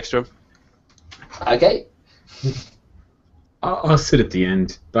 Right next to him. Okay. I'll sit at the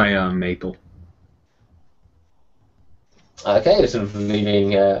end by Maple. Okay,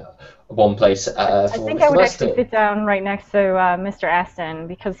 leaving one place for I think Mr. I would Aston. actually sit down right next to Mr. Aston,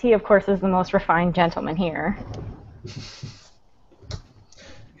 because he, of course, is the most refined gentleman here.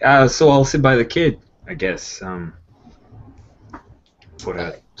 So I'll sit by the kid, I guess. Put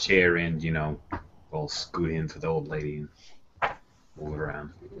a chair in, we'll scoot in for the old lady and move it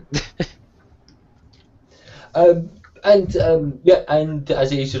around. and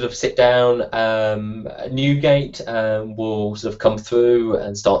as you sort of sit down, Newgate will sort of come through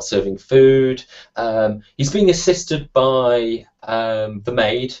and start serving food. He's being assisted by the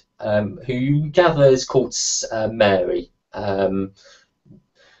maid, who you gather is called Mary.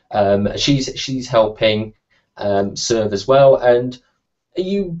 She's helping serve as well, and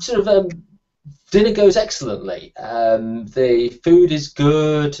you sort of dinner goes excellently. The food is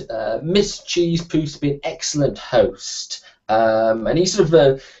good. Miss Cheese proves to be an excellent host, and he sort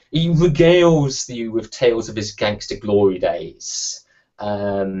of he regales you with tales of his gangster glory days.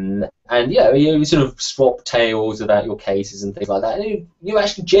 And yeah, you sort of swap tales about your cases and things like that. And you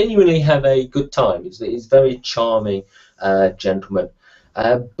actually genuinely have a good time. He's a very charming gentleman.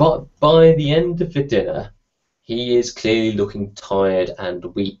 But by the end of the dinner, he is clearly looking tired and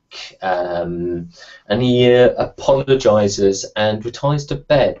weak, and he apologises and retires to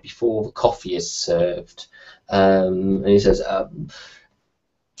bed before the coffee is served. And he says,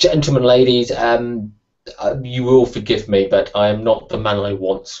 "Gentlemen, ladies, you will forgive me, but I am not the man I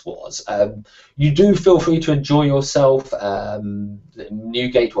once was. You do feel free to enjoy yourself.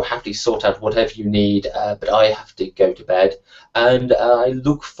 Newgate will happily sort out whatever you need, but I have to go to bed. And I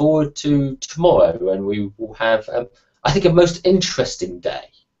look forward to tomorrow, when we will have, I think, a most interesting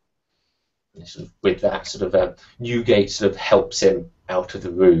day." And sort of with that, sort of Newgate sort of helps him out of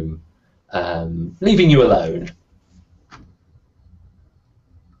the room, leaving you alone.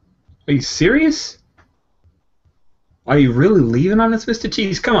 Are you serious? Are you really leaving on us, Mr.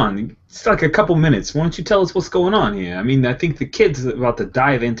 Cheese? Come on, it's like a couple minutes. Why don't you tell us what's going on here? I mean, I think the kid's about to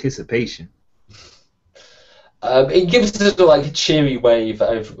die of anticipation. It gives sort of like a cheery wave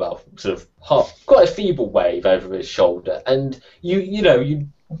over, well, sort of quite a feeble wave over his shoulder, and you're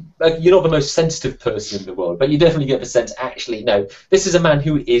not the most sensitive person in the world, but you definitely get the sense, actually, no, this is a man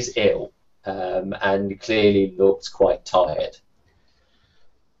who is ill, and clearly looks quite tired.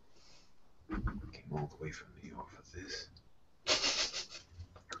 Came all the way from New York for this.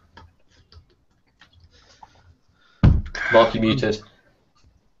 Mark, you muted.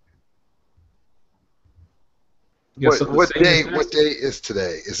 What day is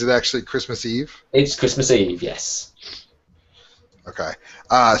today? Is it actually Christmas Eve? It's Christmas Eve, yes. Okay.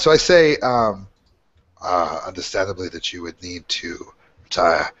 So I say, understandably, that you would need to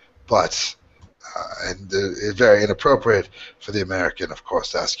retire, but and it's very inappropriate for the American, of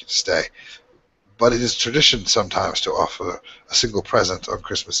course, to ask you to stay. But it is tradition sometimes to offer a single present on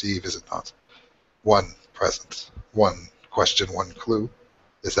Christmas Eve, is it not? One present, one question, one clue.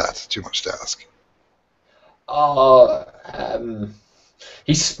 Is that too much to ask?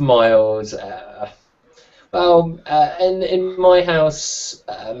 He smiles. In my house,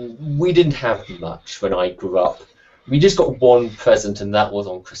 we didn't have much when I grew up. We just got one present, and that was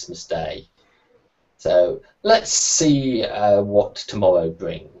on Christmas Day. So let's see what tomorrow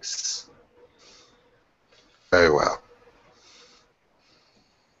brings. Very well.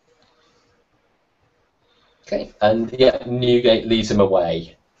 Okay, and yeah, Newgate leads him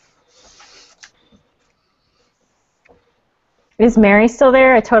away. Is Mary still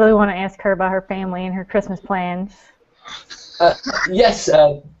there? I totally want to ask her about her family and her Christmas plans. Yes,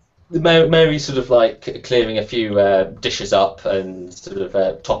 Mary's sort of like clearing a few dishes up and sort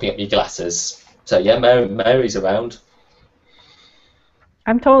of topping up your glasses. So yeah, Mary's around.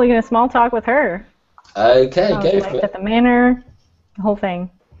 I'm totally going to small talk with her. Okay, go for it. At the manor, the whole thing.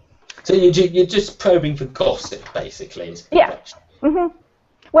 So you're just probing for gossip, basically. Yeah. Mhm.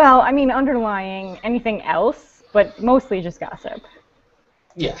 Well, I mean, underlying anything else, but mostly just gossip.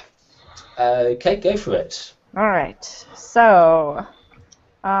 Yeah. Okay, go for it. All right. So,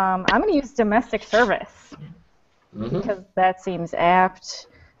 I'm going to use domestic service because that seems apt.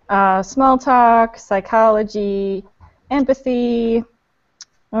 Small talk, psychology, empathy.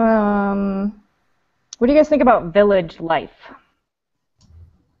 What do you guys think about village life?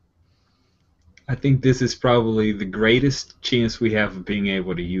 I think this is probably the greatest chance we have of being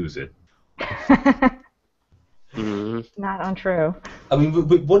able to use it. Not untrue. I mean,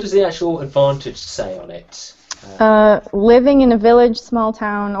 what does the actual advantage say on it? Living in a village, small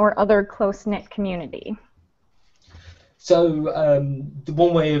town, or other close-knit community. So the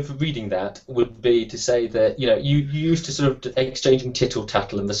one way of reading that would be to say that you used to sort of exchanging tittle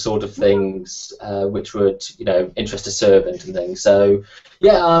tattle and the sort of things which would interest a servant and things. So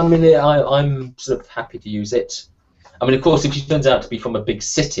yeah, I mean I'm sort of happy to use it. I mean, of course, if she turns out to be from a big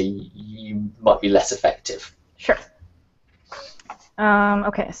city, you might be less effective. Sure.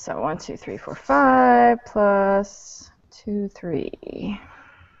 Okay, so 1, 2, 3, 4, 5 plus 2, 3.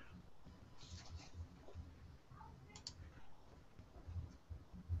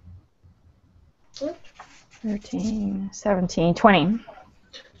 13, 17, 20.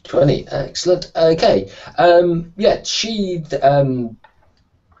 20, excellent. Okay. Yeah, she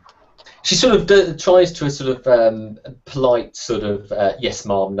sort of tries to a sort of polite sort of yes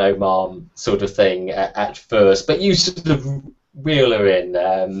ma'am, no ma'am sort of thing at first, but you sort of reel her in.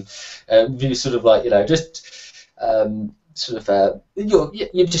 You sort of like, just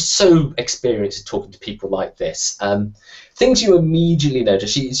you're just so experienced at talking to people like this. Things you immediately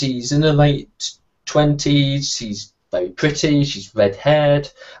notice. She's in her late 20s. She's very pretty. She's red-haired,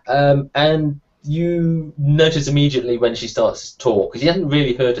 and you notice immediately when she starts to talk, because you hadn't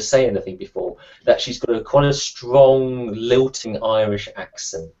really heard her say anything before, that she's got quite a strong, lilting Irish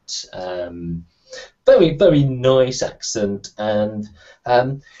accent. Very, very nice accent, and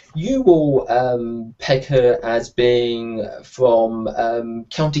you will peg her as being from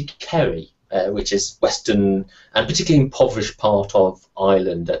County Kerry, which is western and particularly impoverished part of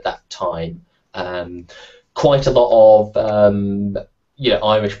Ireland at that time. Quite a lot of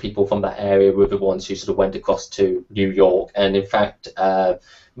Irish people from that area were the ones who sort of went across to New York, and in fact,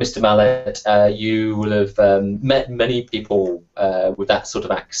 Mr. Mallet, you will have met many people with that sort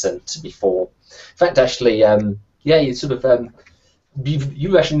of accent before. In fact, actually, you sort of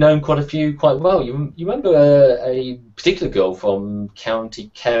you've actually known quite a few quite well. You remember a particular girl from County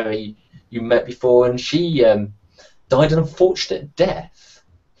Kerry you met before, and she died an unfortunate death.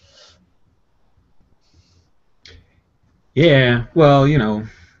 Yeah, well,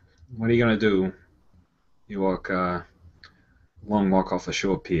 what are you gonna do? You walk long walk off a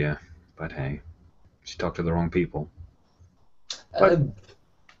short pier, but hey, she talked to the wrong people.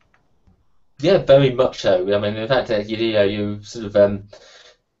 Yeah, very much so. I mean, in fact, you sort of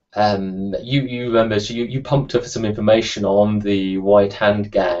you remember, so you pumped her for some information on the White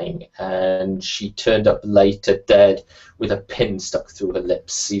Hand Gang, and she turned up later dead with a pin stuck through her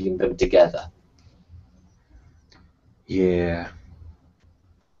lips, sealing them together. Yeah.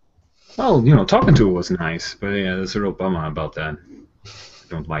 Well, talking to her was nice, but yeah, there's a real bummer about that. I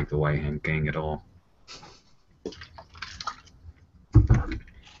don't like the White Hand Gang at all.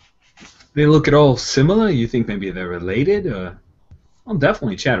 They look at all similar? You think maybe they're related? I'll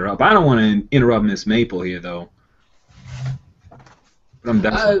definitely chat her up. I don't want to interrupt Miss Maple here, though. But I'm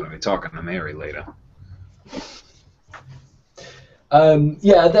definitely going to be talking to Mary later.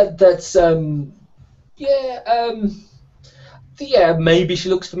 Yeah, maybe she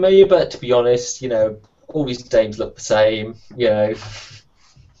looks familiar, but to be honest, all these dames look the same,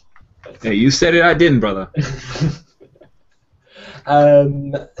 Hey, you said it, I didn't, brother.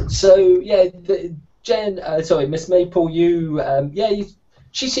 Miss Maple,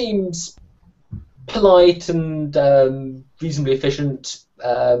 she seems polite and reasonably efficient.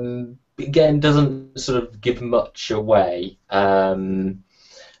 Again, doesn't sort of give much away.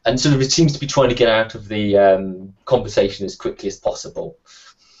 And sort of it seems to be trying to get out of the conversation as quickly as possible.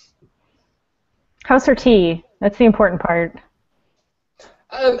 How's her tea? That's the important part.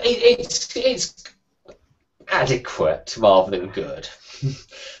 It's adequate rather than good.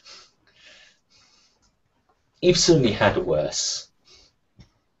 You've certainly had worse.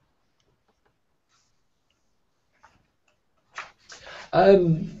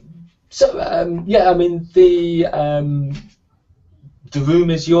 The room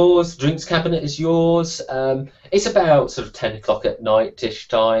is yours, the drinks cabinet is yours. It's about sort of 10 o'clock at night-ish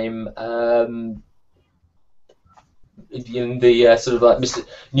time. In the sort of like Mr.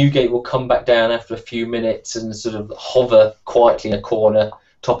 Newgate will come back down after a few minutes and sort of hover quietly in a corner,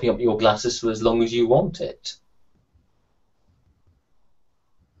 topping up your glasses for as long as you want it.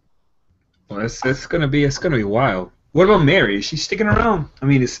 Well, it's gonna be wild. What about Mary? Is she sticking around? I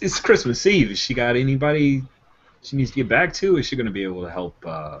mean, it's Christmas Eve. Has she got anybody she needs to get back to? Is she going to be able to help,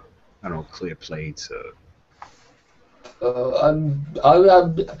 clear plates? I'll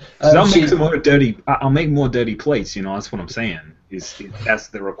make some more dirty. I'll make more dirty plates. That's what I'm saying. That's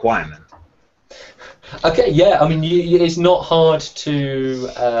the requirement. Okay, yeah. I mean, it's not hard to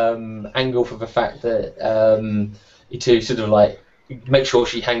angle for the fact that to sort of like make sure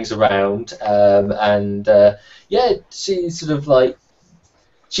she hangs around, she sort of like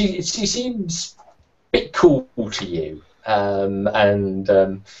she seems bit cool to you, and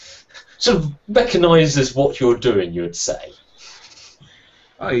sort of recognises what you're doing, you would say.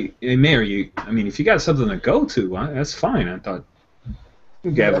 Hey, Mary, if you got something to go to, that's fine. I thought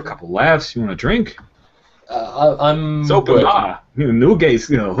you could have a couple laughs. You want a drink? I'm it's open bar. Newgate's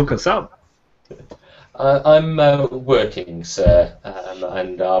hook us up. I'm working, sir,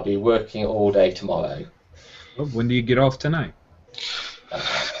 and I'll be working all day tomorrow. Well, when do you get off tonight?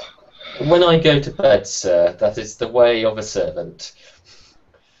 When I go to bed, sir. That is the way of a servant.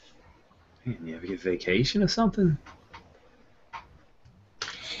 Man, you ever get vacation or something?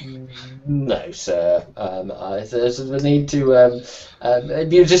 No, sir. There's a need to.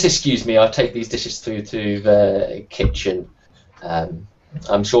 You just excuse me. I'll take these dishes through to the kitchen.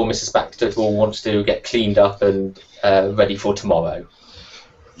 I'm sure Mrs. Baxter will want to get cleaned up and ready for tomorrow.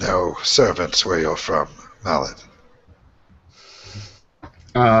 No servants where you're from, Mallet.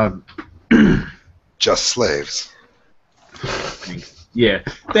 Just slaves. Thanks. Yeah,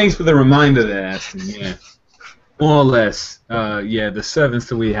 thanks for the reminder there, Aston. Yeah, more or less. Yeah, the servants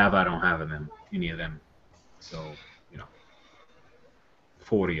that we have, I don't have any of them. So,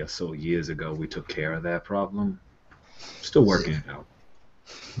 40 or so years ago, we took care of that problem. Still working it out.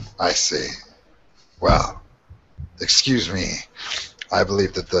 I see. Well, excuse me. I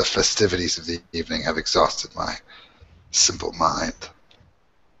believe that the festivities of the evening have exhausted my simple mind.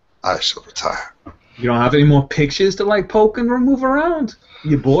 I shall retire. You don't have any more pictures to poke and move around?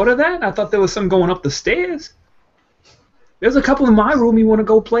 You bored of that? I thought there was some going up the stairs. There's a couple in my room you want to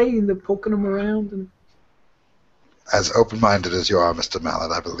go play and they're poking them around. And... As open-minded as you are, Mr.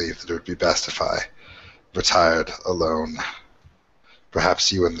 Mallet, I believe that it would be best if I retired alone.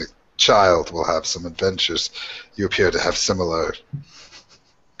 Perhaps you and the child will have some adventures. You appear to have similar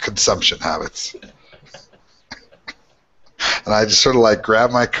consumption habits. And I just sort of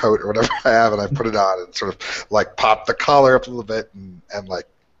grab my coat or whatever I have and I put it on and sort of pop the collar up a little bit and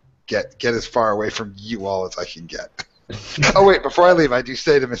get as far away from you all as I can get. Oh wait, before I leave, I do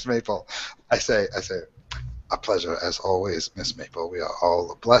say to Miss Maple, I say, a pleasure as always, Miss Maple. We are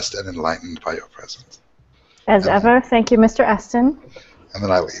all blessed and enlightened by your presence. As ever, thank you, Mr. Aston. And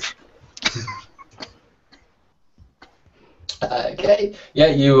then I leave. Okay. Yeah,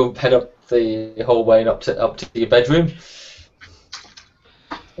 you head up the hallway and up to your bedroom.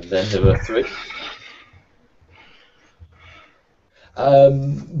 And then there were 3.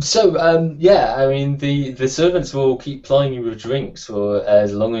 Yeah, I mean, the servants will keep plying you with drinks for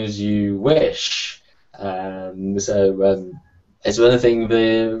as long as you wish. Is there anything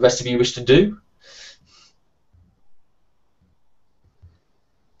the rest of you wish to do?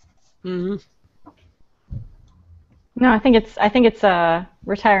 Mm-hmm. No, I think it's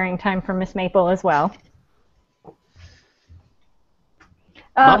retiring time for Miss Maple as well.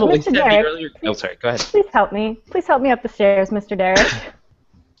 Mama, we Mr. said Derek, earlier. Oh, sorry. Go ahead. please help me. Please help me up the stairs, Mr. Derek.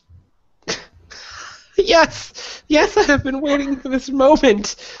 Yes, I have been waiting for this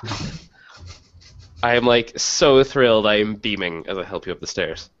moment. I am so thrilled. I am beaming as I help you up the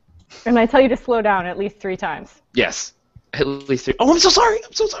stairs. And I tell you to slow down at least 3 times. Yes, at least 3. Oh, I'm so sorry.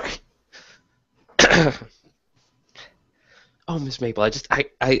 I'm so sorry. Oh, Miss Maple,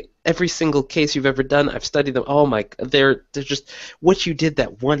 I every single case you've ever done, I've studied them. Oh my, they're just what you did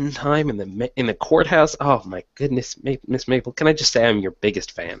that one time in the courthouse. Oh my goodness, Miss Maple, can I just say I'm your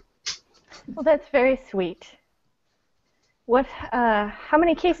biggest fan? Well, that's very sweet. What? How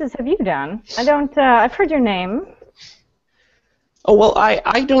many cases have you done? I've heard your name. Oh well,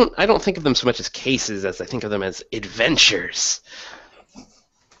 I don't think of them so much as cases as I think of them as adventures.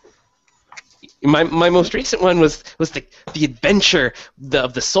 My most recent one was the adventure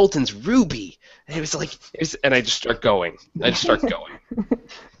of the Sultan's ruby. And and I just start going.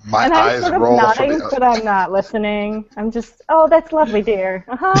 My and eyes I'm sort roll of from nodding, but I'm not listening. I'm just, oh, that's lovely, dear.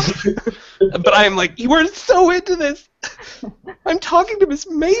 But I'm you were so into this. I'm talking to Miss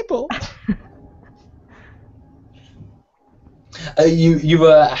Maple. You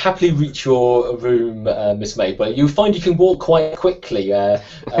happily reach your room, Miss Maple. You find you can walk quite quickly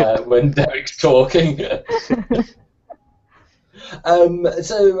when Derek's talking.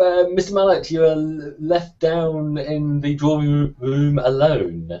 Mr. Mallet, you are left down in the drawing room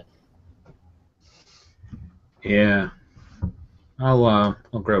alone. Yeah. I'll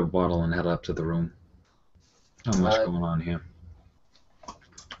grab a bottle and head up to the room. Not much going on here.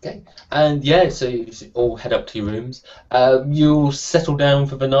 Okay, and yeah, so you all head up to your rooms. You'll settle down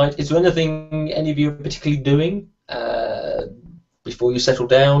for the night. Is there anything any of you are particularly doing before you settle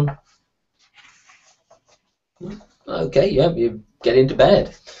down? Okay, yeah, you get into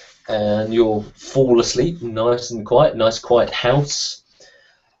bed and you'll fall asleep, nice quiet house.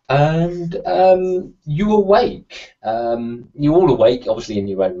 And you awake. You all awake, obviously in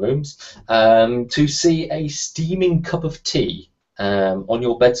your own rooms, to see a steaming cup of tea on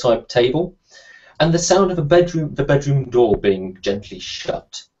your bedside table, and the sound of the bedroom door being gently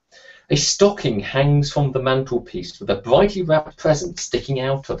shut. A stocking hangs from the mantelpiece with a brightly wrapped present sticking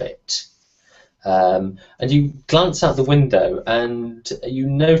out of it. And you glance out the window and you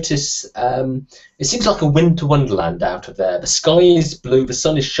notice it seems like a winter wonderland out of there. The sky is blue, the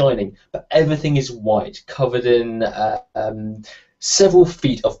sun is shining, but everything is white, covered in several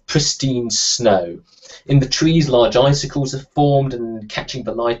feet of pristine snow. In the trees, large icicles are formed and catching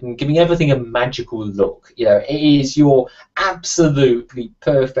the light and giving everything a magical look. You know, it is your absolutely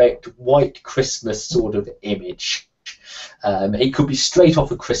perfect white Christmas sort of image. It could be straight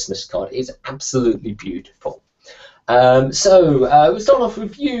off a Christmas card. It's absolutely beautiful. We'll start off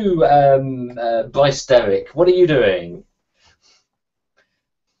with you, Bryce Derrick. What are you doing?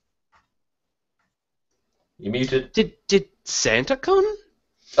 You muted. Did Santa come?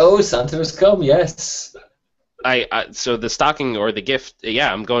 Oh, Santa has come, yes. So the stocking or the gift,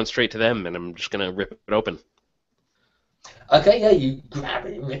 yeah, I'm going straight to them, and I'm just gonna rip it open. Okay, yeah, you grab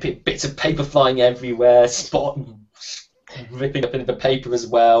it, rip it, bits of paper flying everywhere, spot ripping up into the paper as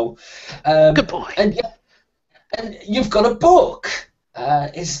well. Good boy. And you've got a book.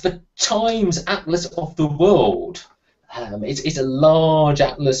 It's the Times Atlas of the World. It's a large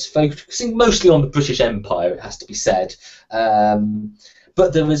atlas focusing mostly on the British Empire, it has to be said.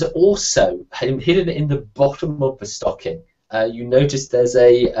 But there is also, hidden in the bottom of the stocking, you notice there's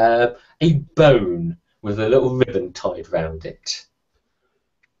a bone with a little ribbon tied around it.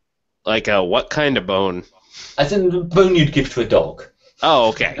 Like a what kind of bone? As in the bone you'd give to a dog. Oh,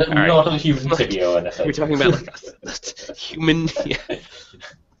 okay. All right. Not a human tibia or anything. You're talking about like a human.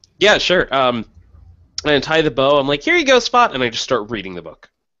 Yeah, sure. And I tie the bow. I'm like, here you go, Spot, and I just start reading the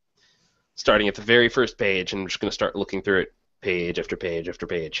book, starting at the very first page, and I'm just going to start looking through it, page after page after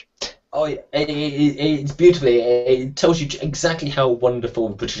page. Oh, yeah. It's beautiful. It tells you exactly how wonderful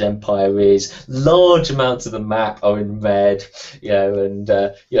the British Empire is. Large amounts of the map are in red, and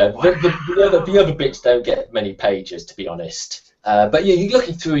the other bits don't get many pages, to be honest. But you're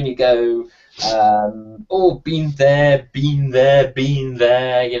looking through and you go, been there,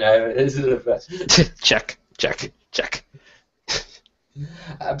 Check.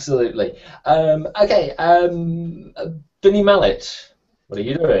 Absolutely. Okay, Vinny Mallet, what are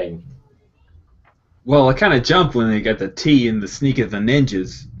you doing? Well, I kind of jumped when they got the T and the Sneak of the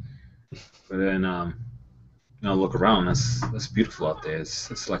Ninjas, but then look around. That's beautiful out there.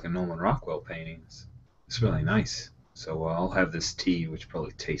 It's like a Norman Rockwell painting. It's really nice. So I'll have this tea, which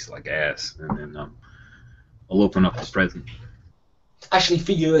probably tastes like ass, and then I'll open up the present. Actually,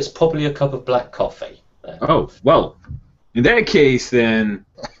 for you, it's probably a cup of black coffee. Oh, well, in that case, then,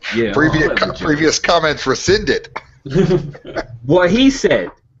 yeah. Previous comments rescinded. What he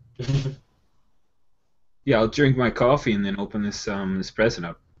said. Yeah, I'll drink my coffee and then open this present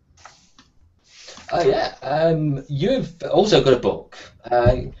up. Oh yeah, you've also got a book,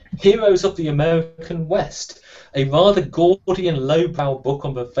 Heroes of the American West, a rather gaudy and lowbrow book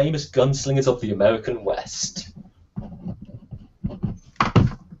on the famous gunslingers of the American West.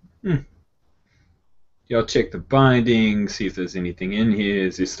 Yeah, I'll check the binding, see if there's anything in here.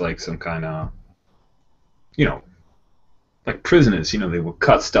 Is this like some kind of, like prisoners, they will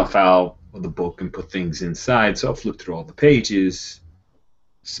cut stuff out of the book and put things inside. So I'll flip through all the pages,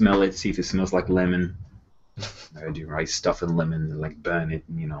 smell it, see if it smells like lemon. I do right stuff in lemon and like burn it,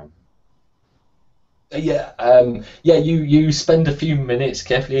 You spend a few minutes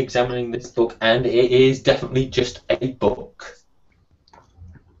carefully examining this book, and it is definitely just a book.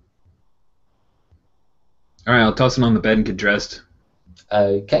 All right, I'll toss it on the bed and get dressed.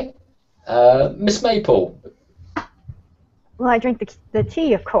 Okay, Miss Maple. Well, I drink the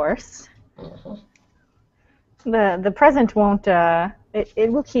tea, of course. Uh-huh. The present won't.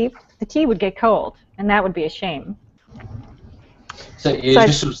 It will keep. The tea would get cold, and that would be a shame. So you're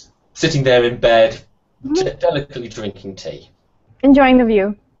just sort of sitting there in bed, delicately drinking tea. Enjoying the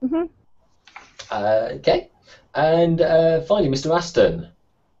view. Mm-hmm. Okay. And finally, Mr. Aston.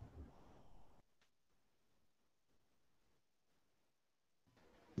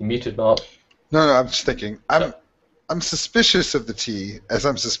 You muted, Mark. No, I'm just thinking. I'm suspicious of the tea, as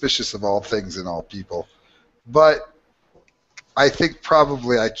I'm suspicious of all things and all people. But I think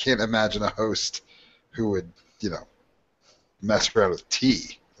probably I can't imagine a host who would, mess around with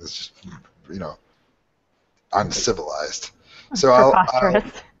tea. It's just, uncivilized. So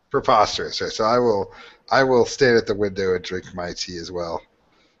Preposterous. Preposterous. Right? So I will stand at the window and drink my tea as well.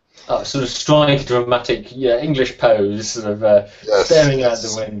 Oh, sort of strike dramatic, English pose, sort of staring out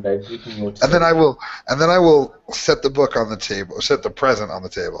the window, drinking your tea. And then I will set the book on the table, or set the present on the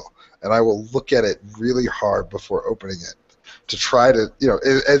table, and I will look at it really hard before opening it to try to,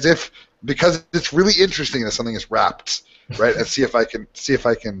 as if, because it's really interesting that something is wrapped, right? And see if I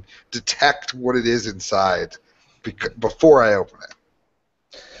can detect what it is inside before I open it.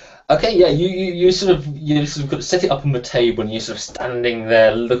 Okay, yeah, you sort of got to set it up on the table, and you're sort of standing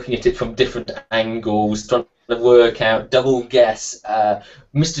there looking at it from different angles, trying to work out, double guess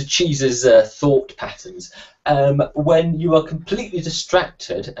Mr. Cheese's thought patterns. When you are completely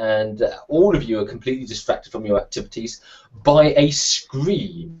distracted, and all of you are completely distracted from your activities, by a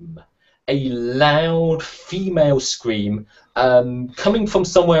scream, a loud female scream coming from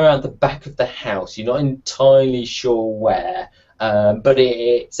somewhere around the back of the house. You're not entirely sure where, but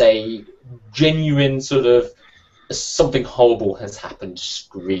it's a genuine sort of something horrible has happened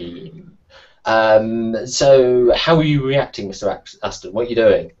scream. So how are you reacting, Mr. Aston? What are you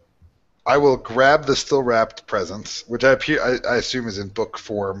doing? I will grab the still wrapped present, which I assume is in book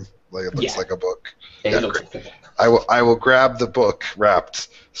form, like it looks like a book. Yeah, Yeah, great. I will grab the book wrapped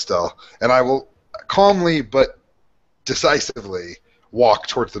still, and I will calmly but decisively walk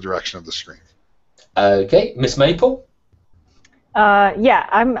towards the direction of the scream. Okay, Miss Maple. Yeah,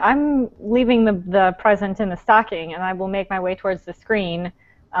 I'm leaving the present in the stocking, and I will make my way towards the screen.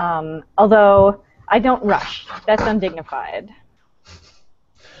 Although I don't rush. That's undignified.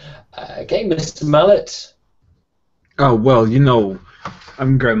 Okay, Mr. Mallet. Oh, well, you know,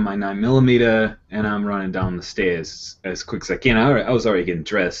 I'm grabbing my 9mm and I'm running down the stairs as quick as I can. I was already getting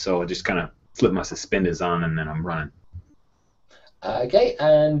dressed, so I just kind of flip my suspenders on and then I'm running. Okay,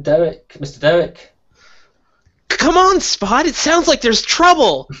 and Derek, Mr. Derek. Come on, Spot! It sounds like there's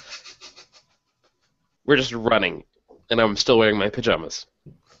trouble! We're just running, and I'm still wearing my pajamas.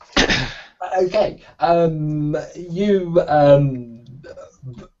 Okay, you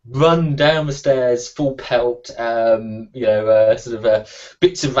run down the stairs full pelt,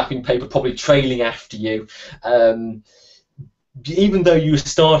 bits of wrapping paper probably trailing after you. Even though you're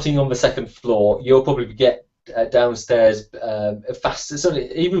starting on the second floor, you'll probably get downstairs faster, sort of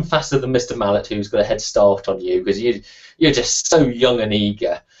even faster than Mr. Mallet, who's got a head start on you because you're just so young and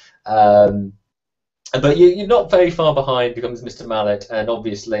eager. But you're not very far behind becomes Mr. Mallet, and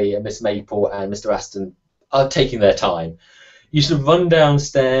obviously Miss Maple and Mr. Aston are taking their time. You sort of run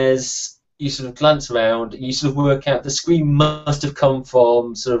downstairs, you sort of glance around, you sort of work out the scream must have come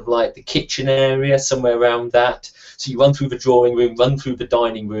from sort of like the kitchen area, somewhere around that. So you run through the drawing room, run through the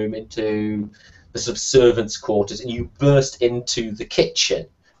dining room into the sort of servants' quarters, and you burst into the kitchen.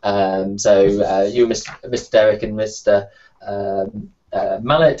 So you, Mr. Derek and Mr.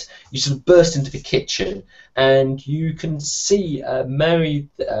 Mallet, you sort of burst into the kitchen, and you can see Mary,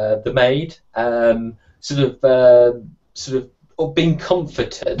 the maid, sort of being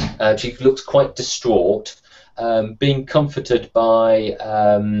comforted. She looks quite distraught, being comforted by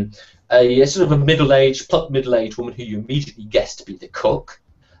a sort of a plucked middle-aged woman who you immediately guess to be the cook.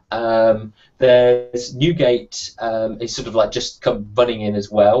 There's Newgate is sort of like just come running in as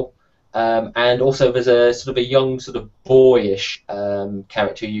well. And also there's a sort of a young, sort of boyish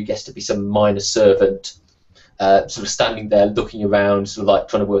character who you guess to be some minor servant, sort of standing there looking around, sort of like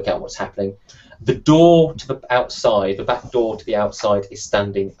trying to work out what's happening. The door to the outside, the back door to the outside, is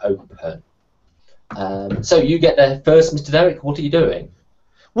standing open. So you get there first, Mr. Derek. What are you doing?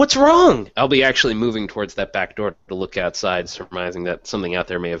 What's wrong? I'll be actually moving towards that back door to look outside, surmising that something out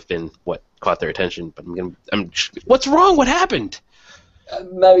there may have been what caught their attention. But what's wrong? What happened?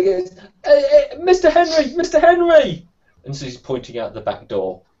 Mary goes, Mr. Henry, Mr. Henry, and so he's pointing out the back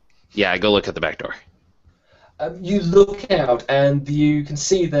door. Yeah, I go look at the back door. You look out and you can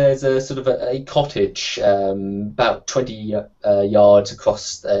see there's a sort of a cottage about 20 yards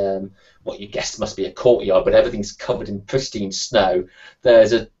across what you guess must be a courtyard, but everything's covered in pristine snow.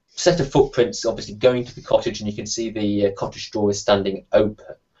 There's a set of footprints obviously going to the cottage, and you can see the cottage door is standing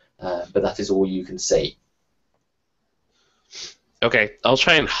open, but that is all you can see. Okay, I'll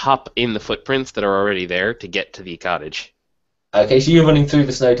try and hop in the footprints that are already there to get to the cottage. Okay, so you're running through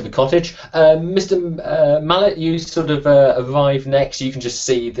the snow to the cottage. Mr. Mallet, you sort of arrive next. You can just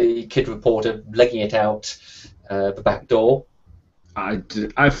see the kid reporter legging it out the back door.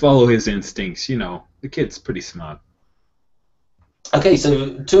 I follow his instincts, you know. The kid's pretty smart. Okay,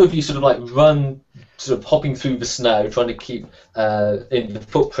 so two of you sort of like run, sort of hopping through the snow, trying to keep in the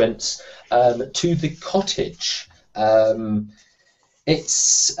footprints to the cottage.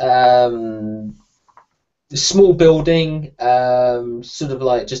 It's a small building, sort of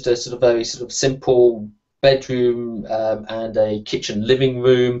like just a sort of very sort of simple bedroom and a kitchen living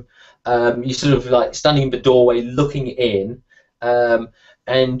room. You sort of like standing in the doorway looking in,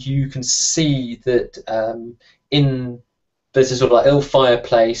 and you can see that there's a sort of like little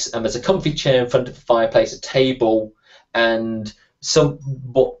fireplace, and there's a comfy chair in front of the fireplace, a table, and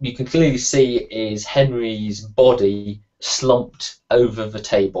what you can clearly see is Henry's body slumped over the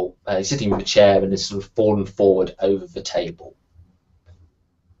table. He's sitting in the chair and is sort of fallen forward over the table.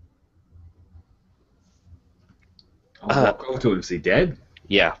 I'll walk over to him. Is he dead?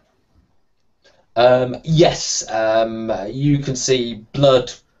 Yeah. Yes, you can see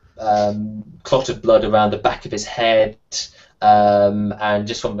blood, clotted blood around the back of his head, and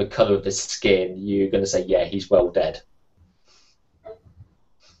just from the colour of his skin, you're going to say, yeah, he's well dead.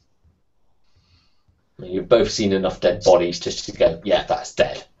 You've both seen enough dead bodies just to go, yeah, that's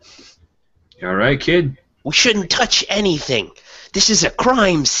dead. You all right, kid? We shouldn't touch anything. This is a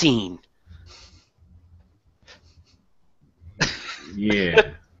crime scene.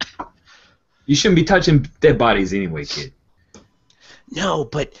 Yeah. You shouldn't be touching dead bodies anyway, kid. No,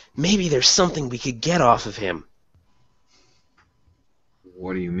 but maybe there's something we could get off of him.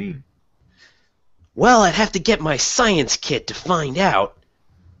 What do you mean? Well, I'd have to get my science kit to find out.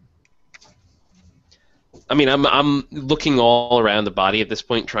 I mean, I'm looking all around the body at this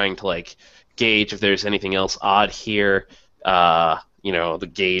point, trying to like gauge if there's anything else odd here. The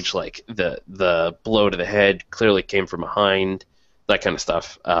gauge, like the blow to the head clearly came from behind, that kind of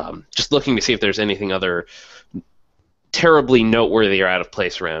stuff. Just looking to see if there's anything other terribly noteworthy or out of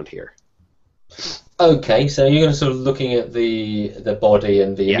place around here. Okay, so you're going to sort of looking at the body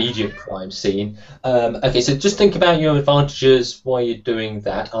and the immediate crime scene. Okay, so just think about your advantages while you're doing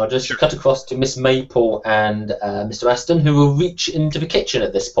that. I'll just cut across to Miss Maple and Mr. Aston, who will reach into the kitchen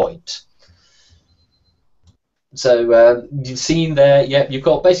at this point. So you've seen there, you've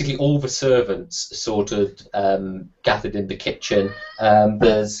got basically all the servants sort of gathered in the kitchen.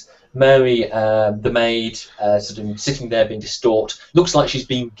 There's Mary, the maid, sort of sitting there being distraught. Looks like she's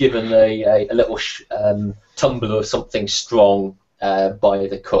been given a little tumbler of something strong by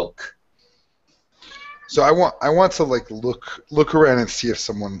the cook. So I want to like look around and see if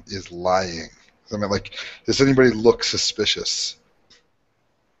someone is lying. I mean, like, does anybody look suspicious?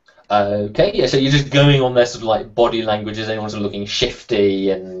 Okay, yeah. So you're just going on their sort of like body language. Is anyone sort of looking shifty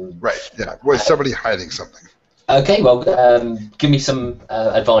and? Right. Yeah. Was somebody hiding something? Okay, well, give me some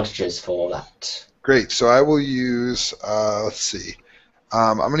advantages for that. Great. So I will use, let's see.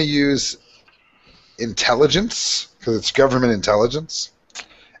 I'm going to use intelligence, because it's government intelligence,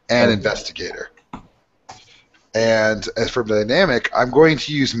 and investigator. And as for dynamic, I'm going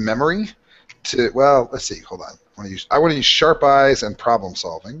to use memory to, well, let's see. Hold on. I want to use sharp eyes and problem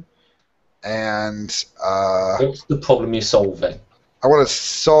solving. And what's the problem you're solving? I want to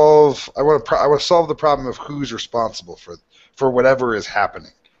solve the problem of who's responsible for whatever is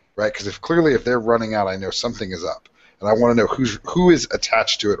happening, right? Because if they're running out, I know something is up, and I want to know who is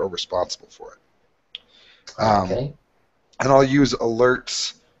attached to it or responsible for it. Okay. And I'll use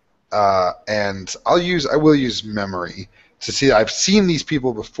alerts, and I will use memory to see. I've seen these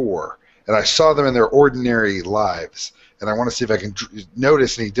people before, and I saw them in their ordinary lives, and I want to see if I can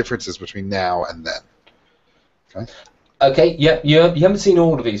notice any differences between now and then. Okay. Okay, yeah, you haven't seen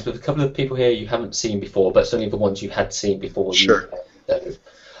all of these, but a couple of people here you haven't seen before, but certainly the ones you had seen before. Sure.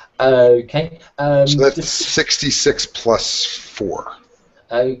 Okay. So that's 66 plus 4.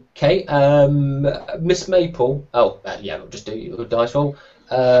 Okay. Miss Maple. Oh, yeah, we'll just do your dice roll.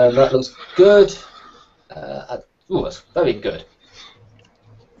 That looks good. That's very good.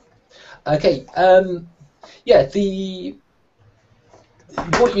 Okay. Yeah.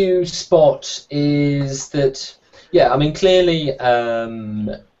 What you spot is that. Yeah, I mean, clearly,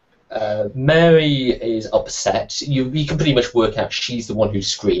 Mary is upset. You can pretty much work out she's the one who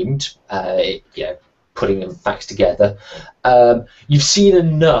screamed, putting the facts together. You've seen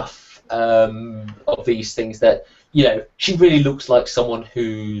enough of these things that, she really looks like someone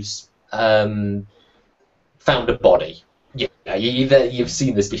who's found a body. Yeah, you've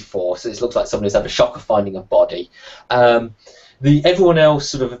seen this before, so it looks like someone who's had a shock of finding a body. Everyone else,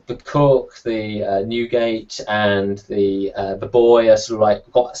 sort of the cook, the Newgate, and the boy are sort of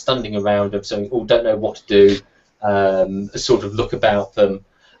like standing around them, so all don't know what to do. Sort of look about them.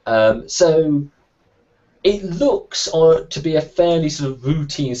 So it looks to be a fairly sort of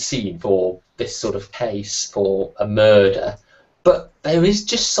routine scene for this sort of case for a murder, but there is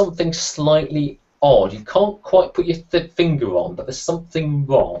just something slightly odd. You can't quite put your finger on, but there's something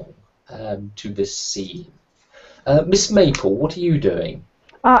wrong to this scene. Miss Maple, what are you doing?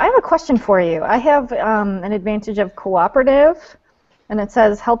 I have a question for you. I have an advantage of cooperative, and it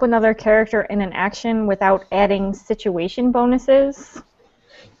says help another character in an action without adding situation bonuses.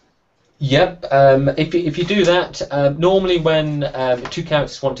 Yep. If you do that, normally when two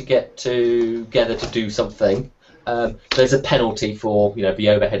characters want to get together to do something, there's a penalty for the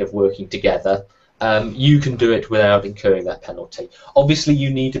overhead of working together. You can do it without incurring that penalty. Obviously,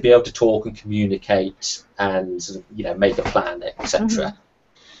 you need to be able to talk and communicate and sort of, make a plan, etc.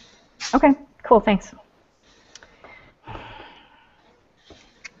 Mm-hmm. Okay, cool, thanks.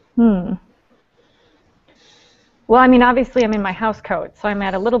 Well, I mean, obviously I'm in my house coat, so I'm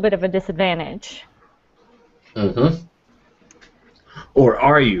at a little bit of a disadvantage. Mm-hmm. Or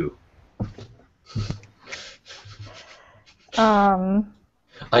are you? I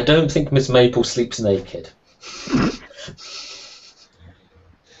don't think Miss Maple sleeps naked.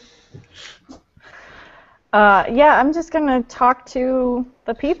 Yeah, I'm just gonna talk to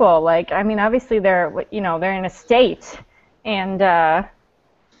the people. Like, I mean, obviously they're in a state, and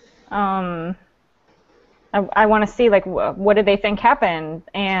I want to see like what did they think happened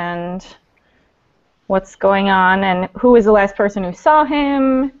and what's going on and who was the last person who saw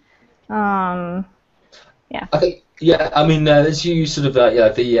him. Yeah. Okay. Yeah. I mean, as you sort of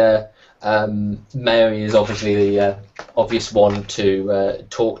Mary is obviously the obvious one to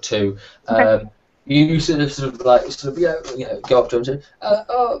talk to. Okay. You sort of go up to him and say,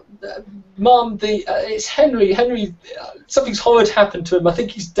 Mom, it's Henry. Henry, something's horrid happened to him. I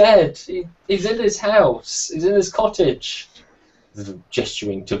think he's dead. He's in his house. He's in his cottage. Sort of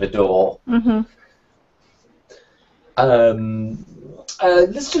gesturing to the door. Mm-hmm.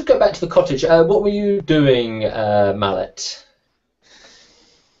 Let's just go back to the cottage. What were you doing, Mallet?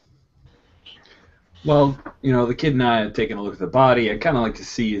 Well, the kid and I are taking a look at the body. I'd kind of like to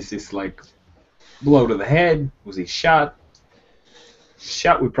see, is this like blow to the head? Was he shot?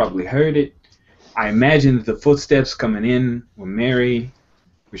 Shot, we probably heard it. I imagine that the footsteps coming in were Mary,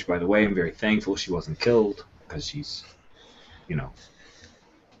 which, by the way, I'm very thankful she wasn't killed, because she's,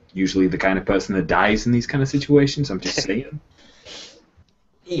 usually the kind of person that dies in these kind of situations. I'm just saying.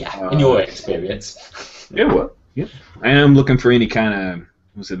 Yeah, in your experience. Yeah, well, yeah. And I'm looking for any kind of,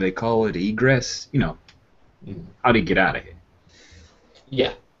 what do they call it, egress? How do you get out of here?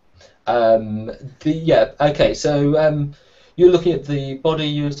 Yeah. Okay, so you're looking at the body,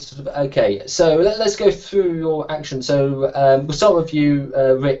 you're sort of, okay, so let's go through your action. So we'll start with you,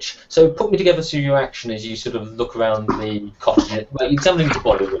 Rich. So put me together through your action as you sort of look around the cottage. Well, examining the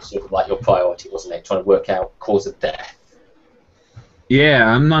body was sort of like your priority, wasn't it? Trying to work out cause of death. Yeah,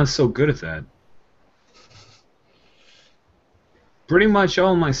 I'm not so good at that. Pretty much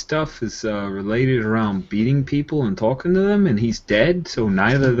all my stuff is related around beating people and talking to them, and he's dead, so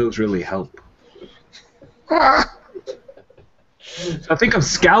neither of those really help. I think I'm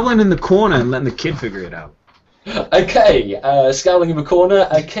scowling in the corner and letting the kid figure it out. Okay, scowling in the corner,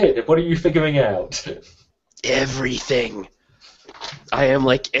 a kid, what are you figuring out? Everything. I am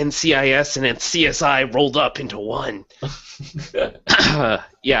like NCIS and CSI rolled up into one.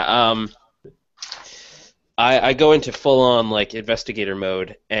 Yeah, I go into full-on like investigator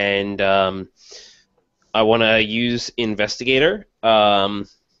mode, and I want to use investigator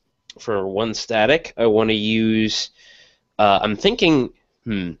for one static. I want to use. I'm thinking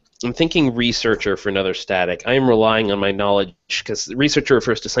researcher for another static. I am relying on my knowledge because researcher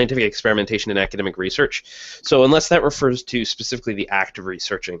refers to scientific experimentation and academic research. So unless that refers to specifically the act of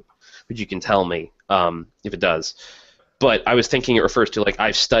researching, which you can tell me if it does. But I was thinking it refers to, like,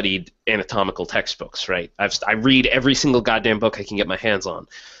 I've studied anatomical textbooks, right? I read every single goddamn book I can get my hands on.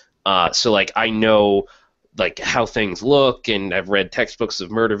 So, like, I know, like, how things look, and I've read textbooks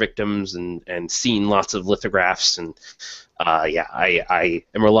of murder victims and seen lots of lithographs. And, yeah, I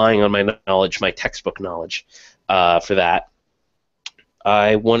am relying on my knowledge, my textbook knowledge, for that.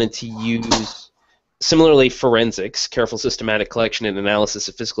 I wanted to use... Similarly, forensics, careful systematic collection and analysis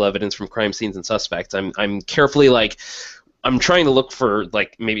of physical evidence from crime scenes and suspects. I'm carefully, like, I'm trying to look for,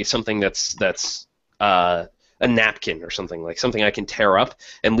 like, maybe something that's a napkin or something, like something I can tear up,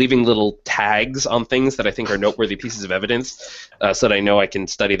 and leaving little tags on things that I think are noteworthy pieces of evidence, so that I know I can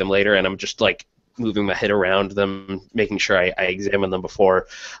study them later. And I'm just, like, moving my head around them, making sure I examine them before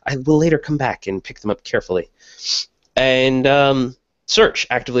I will later come back and pick them up carefully. And search,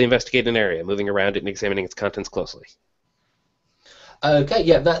 actively investigate an area, moving around it and examining its contents closely. Okay,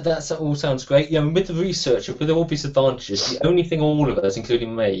 yeah, that all sounds great. Yeah, with the research, with the obvious advantages, the only thing all of us,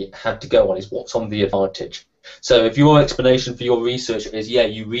 including me, have to go on is what's on the advantage. So if your explanation for your research is, yeah,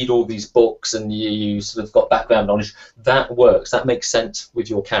 you read all these books and you sort of got background knowledge, that works. That makes sense with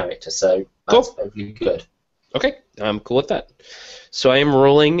your character, so that's totally good. Okay, I'm cool with that. So I am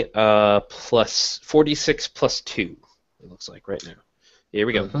rolling plus 46 plus 2, it looks like right now. Here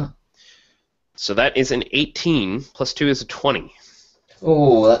we go. So that is an 18, plus 2 is a 20.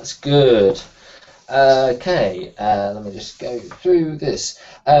 Oh, that's good. Okay, let me just go through this.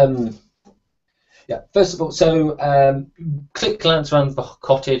 Yeah, first of all, so quick glance around the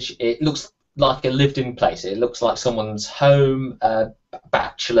cottage. It looks like a lived-in place. It looks like someone's home,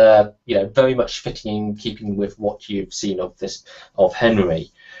 bachelor, very much fitting in, keeping with what you've seen of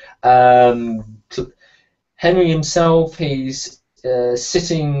Henry. Henry himself, he's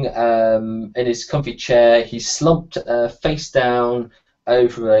sitting in his comfy chair. He's slumped face down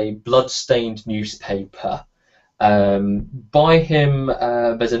over a blood-stained newspaper. By him,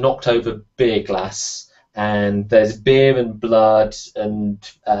 there's a knocked-over beer glass, and there's beer and blood, and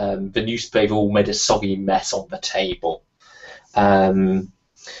the newspaper all made a soggy mess on the table.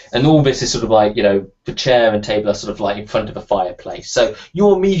 And all this is sort of like, the chair and table are sort of like in front of a fireplace. So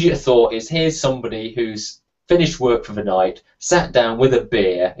your immediate thought is, here's somebody who's finished work for the night, sat down with a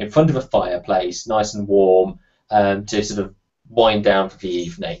beer in front of a fireplace, nice and warm, to sort of wind down for the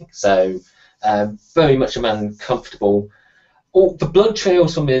evening. So very much a man comfortable. All the blood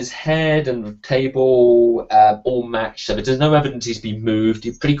trails from his head and the table all match, so there's no evidence he's been moved.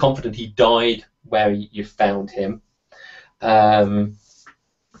 You're pretty confident he died where you found him.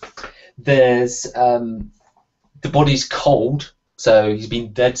 There's the body's cold, so he's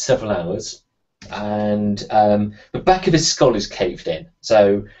been dead several hours, and the back of his skull is caved in,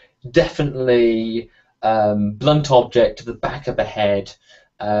 so definitely blunt object to the back of the head.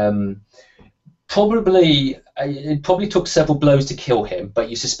 It probably took several blows to kill him, but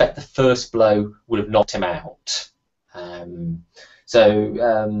you suspect the first blow would have knocked him out.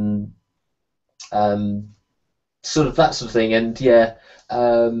 Sort of that sort of thing, and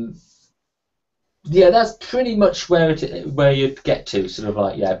that's pretty much where you'd get to, sort of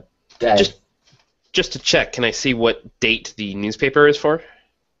like, dead. Just to check, can I see what date the newspaper is for?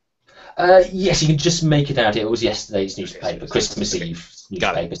 Yes, you can just make it out. It was yesterday's newspaper, Christmas Eve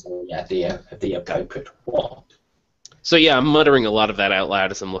newspaper. So the appropriate one. So yeah, I'm muttering a lot of that out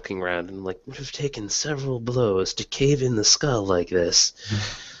loud as I'm looking around, and like, would have taken several blows to cave in the skull like this.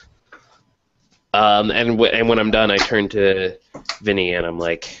 And when I'm done, I turn to Vinny and I'm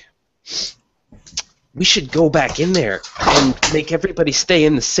like, we should go back in there and make everybody stay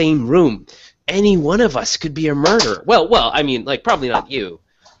in the same room. Any one of us could be a murderer. Well, I mean, like, probably not you,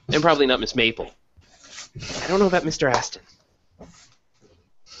 and probably not Miss Maple. I don't know about Mr. Aston.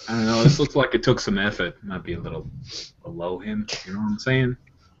 I don't know. This looks like it took some effort. Might be a little below him. You know what I'm saying?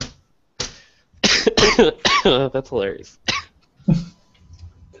 That's hilarious.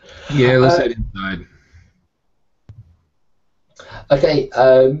 Yeah, let's head inside. Okay,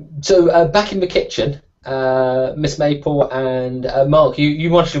 so back in the kitchen, Miss Maple and Mark,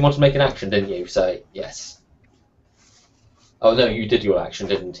 you actually wanted to make an action, didn't you? So, yes. Oh, no, you did your action,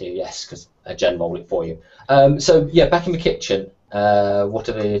 didn't you? Yes, because Jenn rolled it for you. So, yeah, back in the kitchen, what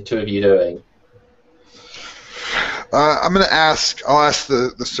are the two of you doing? I'll ask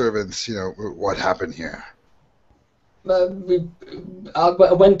the servants, what happened here. I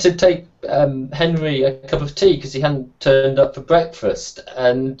went to take Henry a cup of tea because he hadn't turned up for breakfast,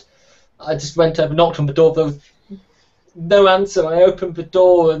 and I just went over, knocked on the door. There was no answer. I opened the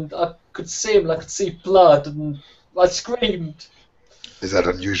door and I could see him. I could see blood, and I screamed. Is that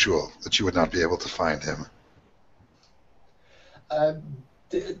unusual that you would not be able to find him?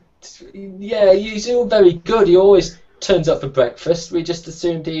 Yeah, he's all very good. He always turns up for breakfast. We just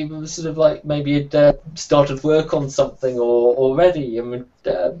assumed he was sort of like maybe he'd started work on something already. I mean,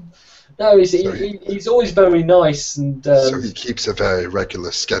 no, he's always very nice, and so he keeps a very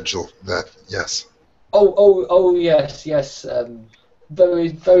regular schedule. Yes. Oh yes. Very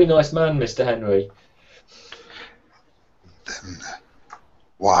very nice man, Mr. Henry. Then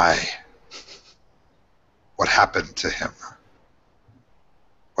why? What happened to him?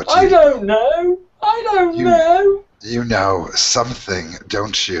 I don't know. You know something,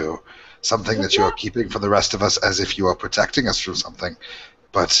 don't you? Something that you are keeping from the rest of us, as if you are protecting us from something.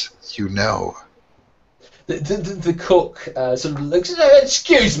 But you know. The cook sort of looks.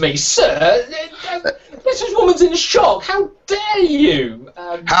 Excuse me, sir. This woman's in shock. How dare you?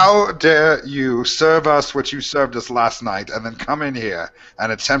 How dare you serve us what you served us last night, and then come in here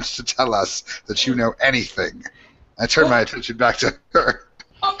and attempt to tell us that you know anything? I turn my attention back to her.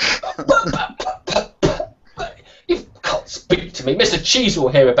 You can't speak to me. Mr. Cheese will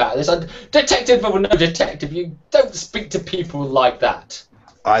hear about this. Detective or no detective, you don't speak to people like that.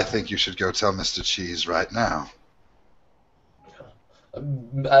 I think you should go tell Mr. Cheese right now.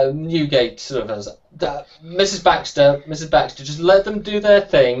 Newgate sort of has, Mrs. Baxter, just let them do their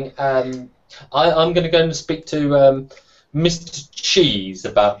thing. I'm going to go and speak to Mr. Cheese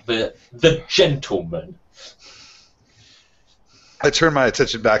about the gentleman. I turn my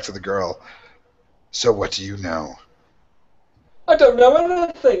attention back to the girl. So what do you know? I don't know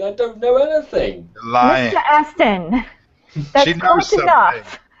anything. You're lying. Mr. Aston, that's She knows close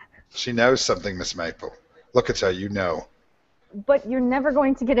enough. She knows something, Miss Maple. Look at her, you know. But you're never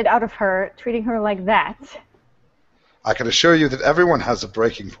going to get it out of her, treating her like that. I can assure you that everyone has a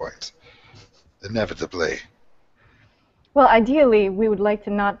breaking point. Inevitably. Well, ideally, we would like to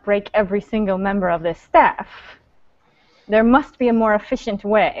not break every single member of this staff. There must be a more efficient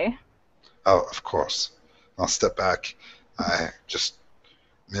way. Oh, of course. I'll step back. I just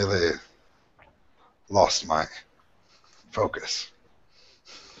merely lost my focus.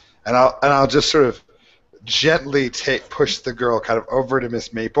 And I'll just sort of gently push the girl kind of over to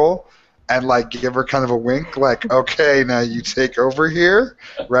Miss Maple and like give her kind of a wink, like, okay, now you take over here,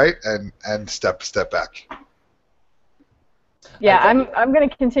 right? And step back. Yeah, I'm going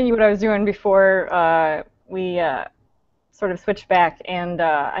to continue what I was doing before we sort of switched back, and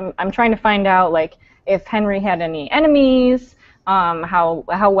I'm trying to find out like if Henry had any enemies, how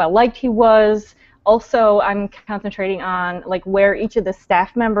well liked he was. Also, I'm concentrating on like where each of the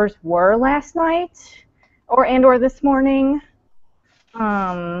staff members were last night, or this morning.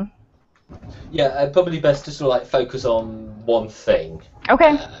 Yeah, probably best to sort of like focus on one thing.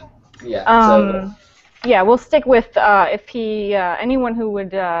 Okay. Yeah. Yeah, we'll stick with if he anyone who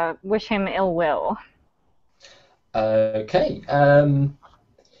would wish him ill will. Okay. Go.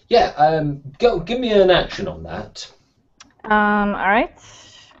 Give me an action on that. All right.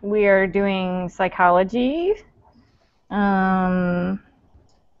 We are doing psychology.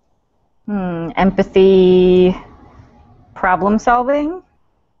 Empathy. Problem solving.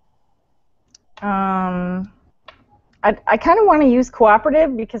 I kind of want to use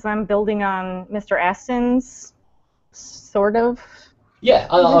cooperative because I'm building on Mr. Aston's sort of Yeah,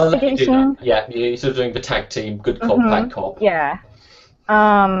 I'll let you do investigation. that. Yeah, you're sort of doing the tag team, good cop, bad cop. Yeah.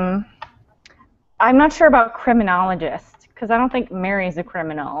 I'm not sure about criminologist because I don't think Mary's a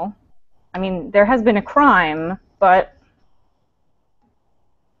criminal. I mean, there has been a crime, but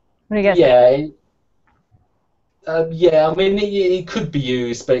what do you guys think? Yeah. I mean, it could be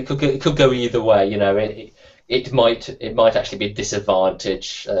used, but it could go either way. You know, it might actually be a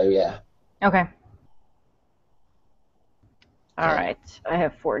disadvantage. So yeah. Okay. All right. I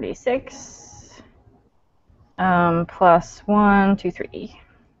have 46. Plus 1, 2, 3.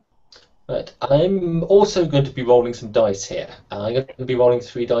 Right. I'm also going to be rolling some dice here. I'm going to be rolling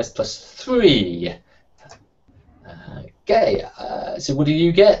 3 dice plus 3. Okay. So what do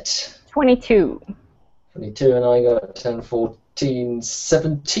you get? 22. 22, and I got 10, 14,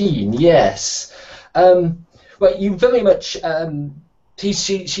 17. Yes. Well, you very much. She blabbers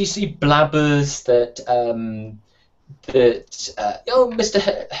that.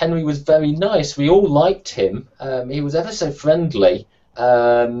 Mr. Henry was very nice. We all liked him. He was ever so friendly.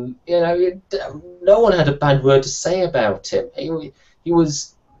 No one had a bad word to say about him. He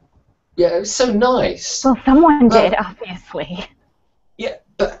was, it was so nice. Well, someone did, obviously. Yeah,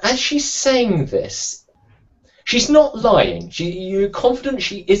 but as she's saying this, she's not lying. You're confident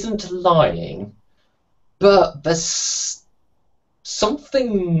she isn't lying, but there's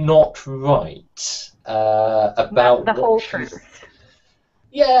something not right about the what whole she's... truth.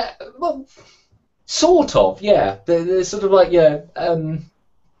 Yeah, well, sort of, yeah. There's sort of like, there's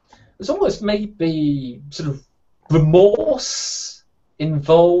almost maybe sort of remorse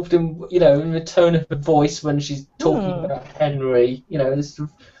involved in, in the tone of her voice when she's talking about Henry. There's sort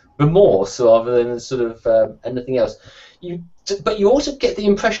of remorse rather than sort of anything else. But you also get the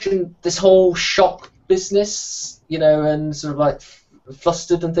impression this whole shock business, and sort of like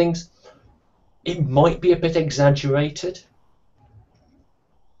flustered and things, it might be a bit exaggerated.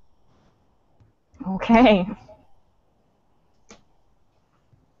 Okay.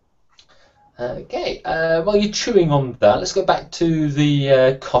 Okay. While you're chewing on that, let's go back to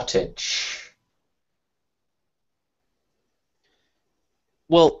the cottage.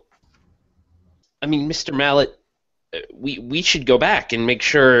 Well, I mean, Mr. Mallet, we should go back and make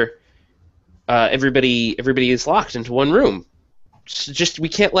sure everybody is locked into one room. Just we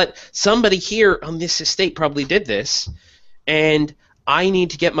can't let somebody here on this estate probably did this, and I need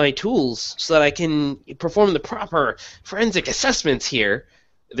to get my tools so that I can perform the proper forensic assessments here.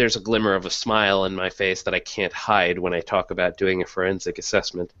 There's a glimmer of a smile in my face that I can't hide when I talk about doing a forensic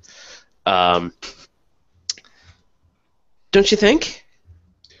assessment. Don't you think?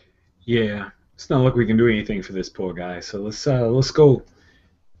 Yeah, it's not like we can do anything for this poor guy. So let's go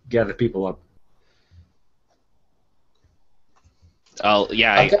gather people up.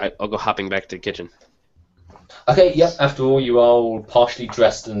 Okay. I'll go hopping back to the kitchen. Okay, yep, after all, you are all partially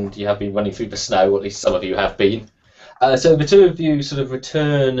dressed and you have been running through the snow, or at least some of you have been. So the two of you sort of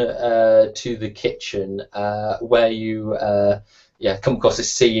return to the kitchen where you come across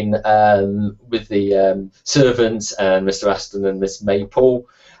this scene with the servants and Mr. Aston and Miss Maple.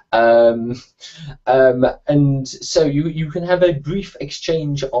 And so you can have a brief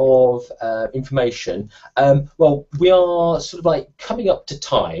exchange of information. Well, we are sort of like coming up to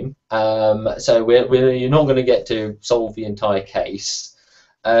time, so you're not going to get to solve the entire case.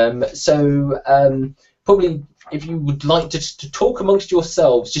 Probably if you would like to talk amongst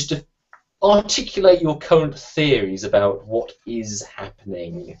yourselves, just to articulate your current theories about what is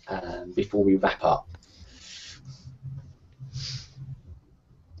happening before we wrap up.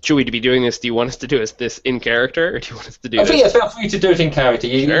 Should we be doing this? Do you want us to do this in character, or do you want us to do I this? think feel free to do it in character.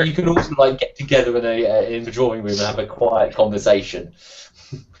 Sure. You can also like get together in the drawing room and have a quiet conversation.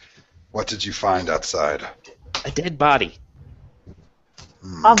 What did you find outside? A dead body.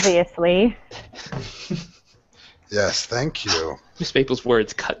 Obviously. Yes, thank you. Miss Maple's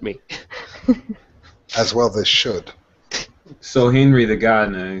words cut me. As well they should. So Henry, the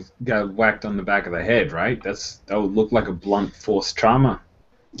gardener, got whacked on the back of the head, right? That would look like a blunt force trauma.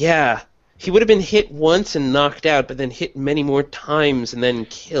 Yeah. He would have been hit once and knocked out, but then hit many more times and then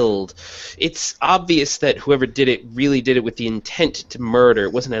killed. It's obvious that whoever did it really did it with the intent to murder.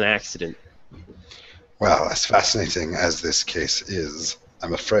 It wasn't an accident. Well, as fascinating as this case is,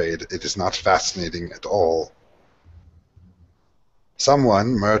 I'm afraid it is not fascinating at all.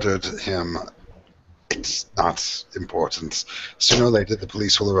 Someone murdered him. It's not important. Sooner or later, the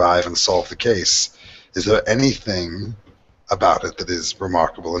police will arrive and solve the case. Is there anything about it that is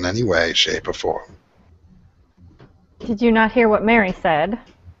remarkable in any way, shape, or form? Did you not hear what Mary said?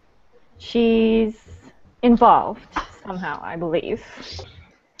 She's involved somehow, I believe.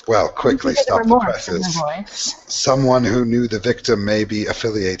 Well, quickly You can stop get the remorse in presses. her voice. Someone who knew the victim may be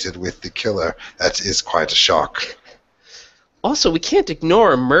affiliated with the killer. That is quite a shock. Also, we can't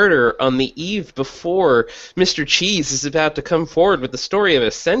ignore a murder on the eve before Mr. Cheese is about to come forward with the story of a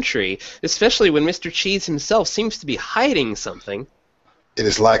century, especially when Mr. Cheese himself seems to be hiding something. It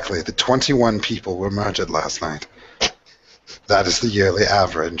is likely that 21 people were murdered last night. That is the yearly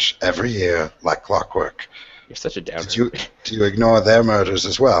average, every year, like clockwork. You're such a downer. Do you ignore their murders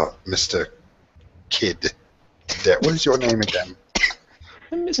as well, Mr. Kid? What is your name again?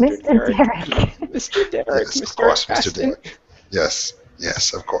 Mr. Derek. Mr. Derek. Yes, Mr. of course, Mr. Aston. Derek.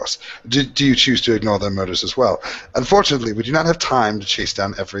 Yes, of course. Do you choose to ignore their murders as well? Unfortunately, we do not have time to chase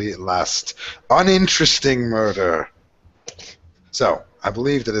down every last uninteresting murder. So, I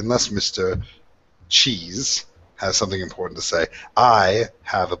believe that unless Mr. Cheese has something important to say, I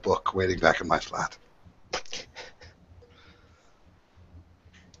have a book waiting back in my flat.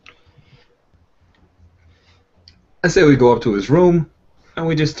 I say we go up to his room, and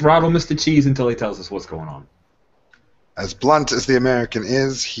we just throttle Mr. Cheese until he tells us what's going on. As blunt as the American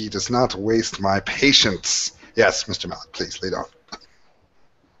is, he does not waste my patience. Yes, Mr. Mallet, please, lead on.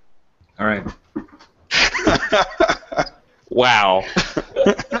 All right. Wow.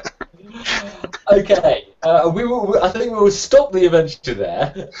 Okay, I think we will stop the adventure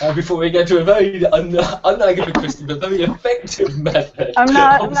there before we get to a very unagravated but very effective method. I'm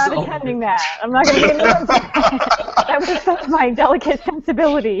not solving- attending that. I'm not going to be involved. That would affect my delicate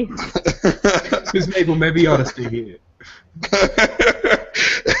sensibilities. Miss Maple, maybe you ought to stay here.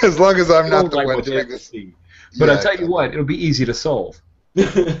 As long as I'm not Don't the like one what they doing have to this. see. But Yeah, I'll tell you what, it'll be easy to solve.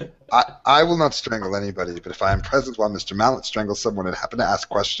 I will not strangle anybody, but if I am present while Mr. Mallet strangles someone and happen to ask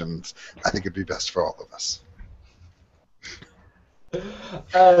questions, I think it'd be best for all of us.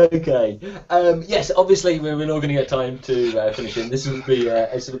 Okay. Yes, obviously we're not going to get time to finish it. This would be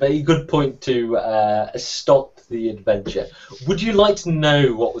a sort of very good point to stop the adventure. Would you like to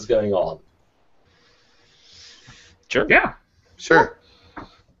know what was going on? Sure. Yeah. Sure.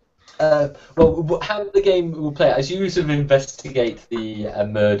 Well, how the game will play as you sort of investigate the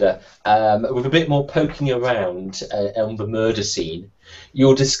murder with a bit more poking around on the murder scene,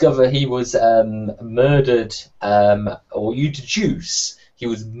 you'll discover he was murdered, or you deduce he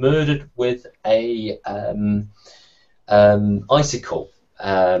was murdered with a icicle.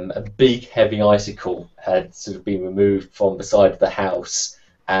 A big, heavy icicle had sort of been removed from the side of the house,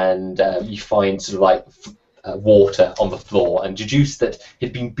 and you find sort of like water on the floor, and deduced that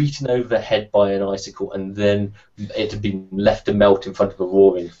he'd been beaten over the head by an icicle and then it had been left to melt in front of a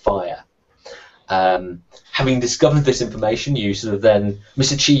roaring fire. Having discovered this information, you sort of then,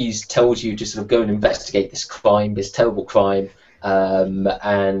 Mr. Cheese tells you to sort of go and investigate this crime, this terrible crime,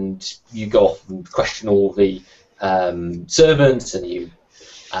 and you go off and question all the servants, and you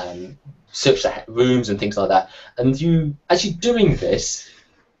search the rooms and things like that. And you, as you're doing this,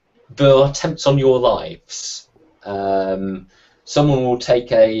 there are attempts on your lives. Someone will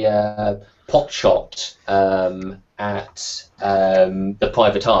take a pot shot at the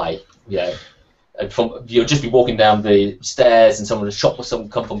private eye, you'll just be walking down the stairs, and someone, a shot will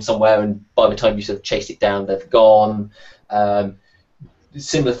come from somewhere, and by the time you sort of chase it down, they've gone.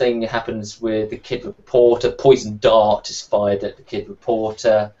 Similar thing happens with the kid reporter. Poison dart is fired at the kid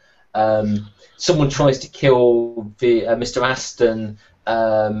reporter. Someone tries to kill the Mr. Aston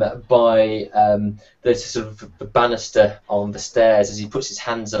by there's sort of the banister on the stairs. As he puts his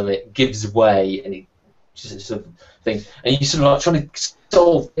hands on it, gives way, and he just sort of thing. And you sort of like trying to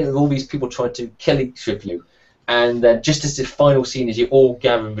solve all these people trying to kill each of you. And then just as the final scene is you all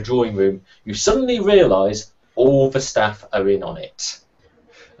gather in the drawing room, you suddenly realise all the staff are in on it.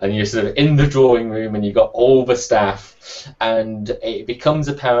 And you're sort of in the drawing room, and you've got all the staff, and it becomes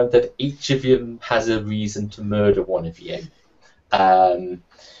apparent that each of you has a reason to murder one of you.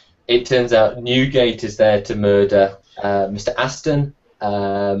 It turns out Newgate is there to murder Mr. Aston.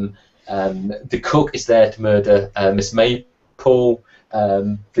 The cook is there to murder Miss Maple.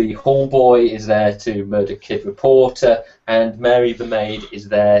 The hall boy is there to murder Kid Reporter, and Mary the maid is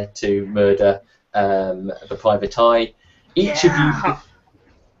there to murder the private eye. Each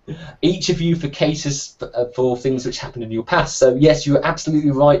of you for cases for things which happened in your past. So yes, you're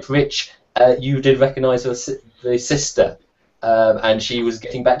absolutely right, Rich. You did recognise the sister, and she was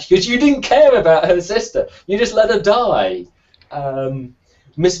getting back to you because you didn't care about her sister. You just let her die.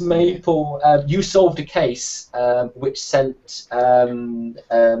 Miss Maple, you solved a case which sent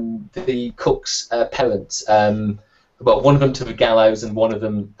the cook's parents, well, one of them to the gallows, and one of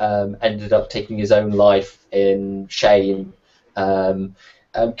them ended up taking his own life in shame.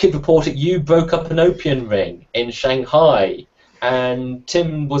 Kid Reporter, you broke up an opium ring in Shanghai, and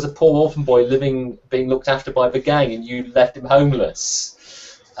Tim was a poor orphan boy being looked after by the gang, and you left him homeless.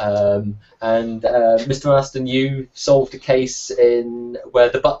 And Mr. Aston, you solved a case where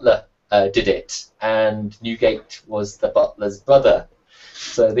the butler did it, and Newgate was the butler's brother.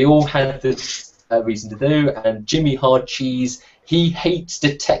 So they all had this reason to do, and Jimmy Hardcheese, he hates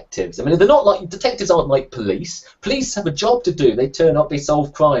detectives. I mean, they're not like detectives aren't like police. Police have a job to do. They turn up, they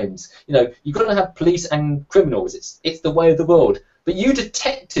solve crimes. You know, you've got to have police and criminals. It's the way of the world. But you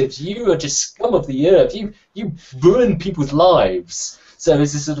detectives, you are just scum of the earth. You ruin people's lives. So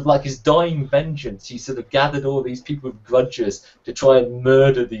it's this sort of like his dying vengeance. He sort of gathered all these people with grudges to try and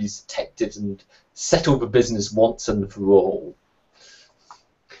murder these detectives and settle the business once and for all.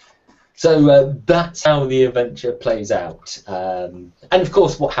 So that's how the adventure plays out. And of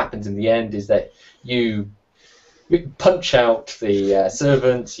course, what happens in the end is that you punch out the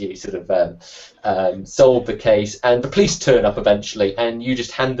servants, you sort of solve the case, and the police turn up eventually, and you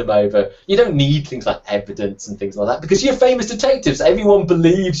just hand them over. You don't need things like evidence and things like that because you're famous detectives. Everyone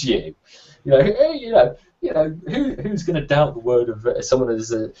believes you. Who's going to doubt the word of someone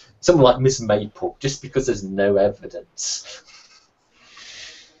like Miss Maple just because there's no evidence?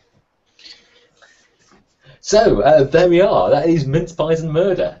 So there we are. That is Mince Pies and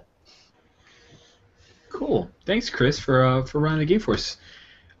Murder. Cool. Thanks, Chris, for running the game for us.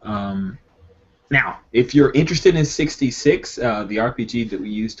 Now, if you're interested in 66, the RPG that we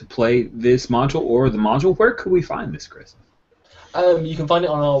use to play this module or the module, where could we find this, Chris? You can find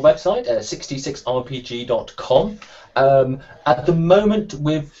it on our website at 66rpg.com. At the moment,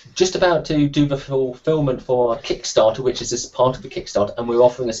 we're just about to do the fulfillment for our Kickstarter, which is part of the Kickstarter, and we're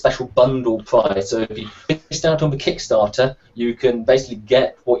offering a special bundle price. So if you missed out on the Kickstarter, you can basically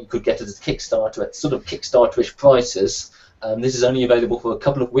get what you could get as a Kickstarter at sort of Kickstarter-ish prices. This is only available for a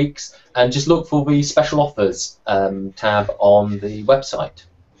couple of weeks, and just look for the special offers tab on the website.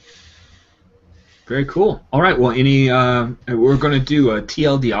 Very cool. All right. Well, we're going to do a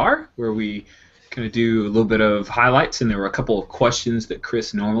TLDR where we kind of do a little bit of highlights, and there were a couple of questions that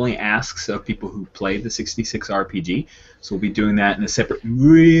Chris normally asks of people who play the 66 RPG. So we'll be doing that in a separate,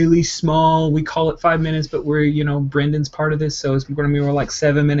 really small. We call it 5 minutes, but Brendan's part of this, so it's going to be more like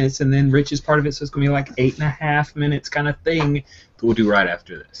 7 minutes, and then Rich is part of it, so it's going to be like 8.5 minutes kind of thing that we'll do right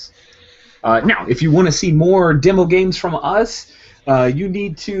after this. Now, if you want to see more demo games from us, you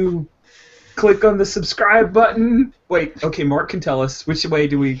need to click on the subscribe button. Wait, okay, Mark can tell us which way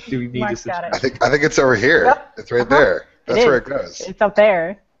do we need to subscribe. I think it's over here. Yep. It's right there. That's where it goes. It's up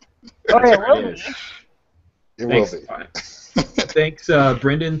there. Or it will be. It will be. Thanks,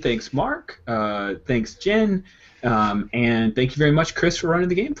 Brendan. Thanks, Mark. Thanks, Jen. And thank you very much, Chris, for running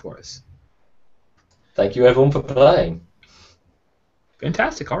the game for us. Thank you, everyone, for playing.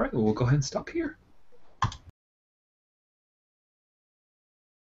 Fantastic. All right, well, we'll go ahead and stop here.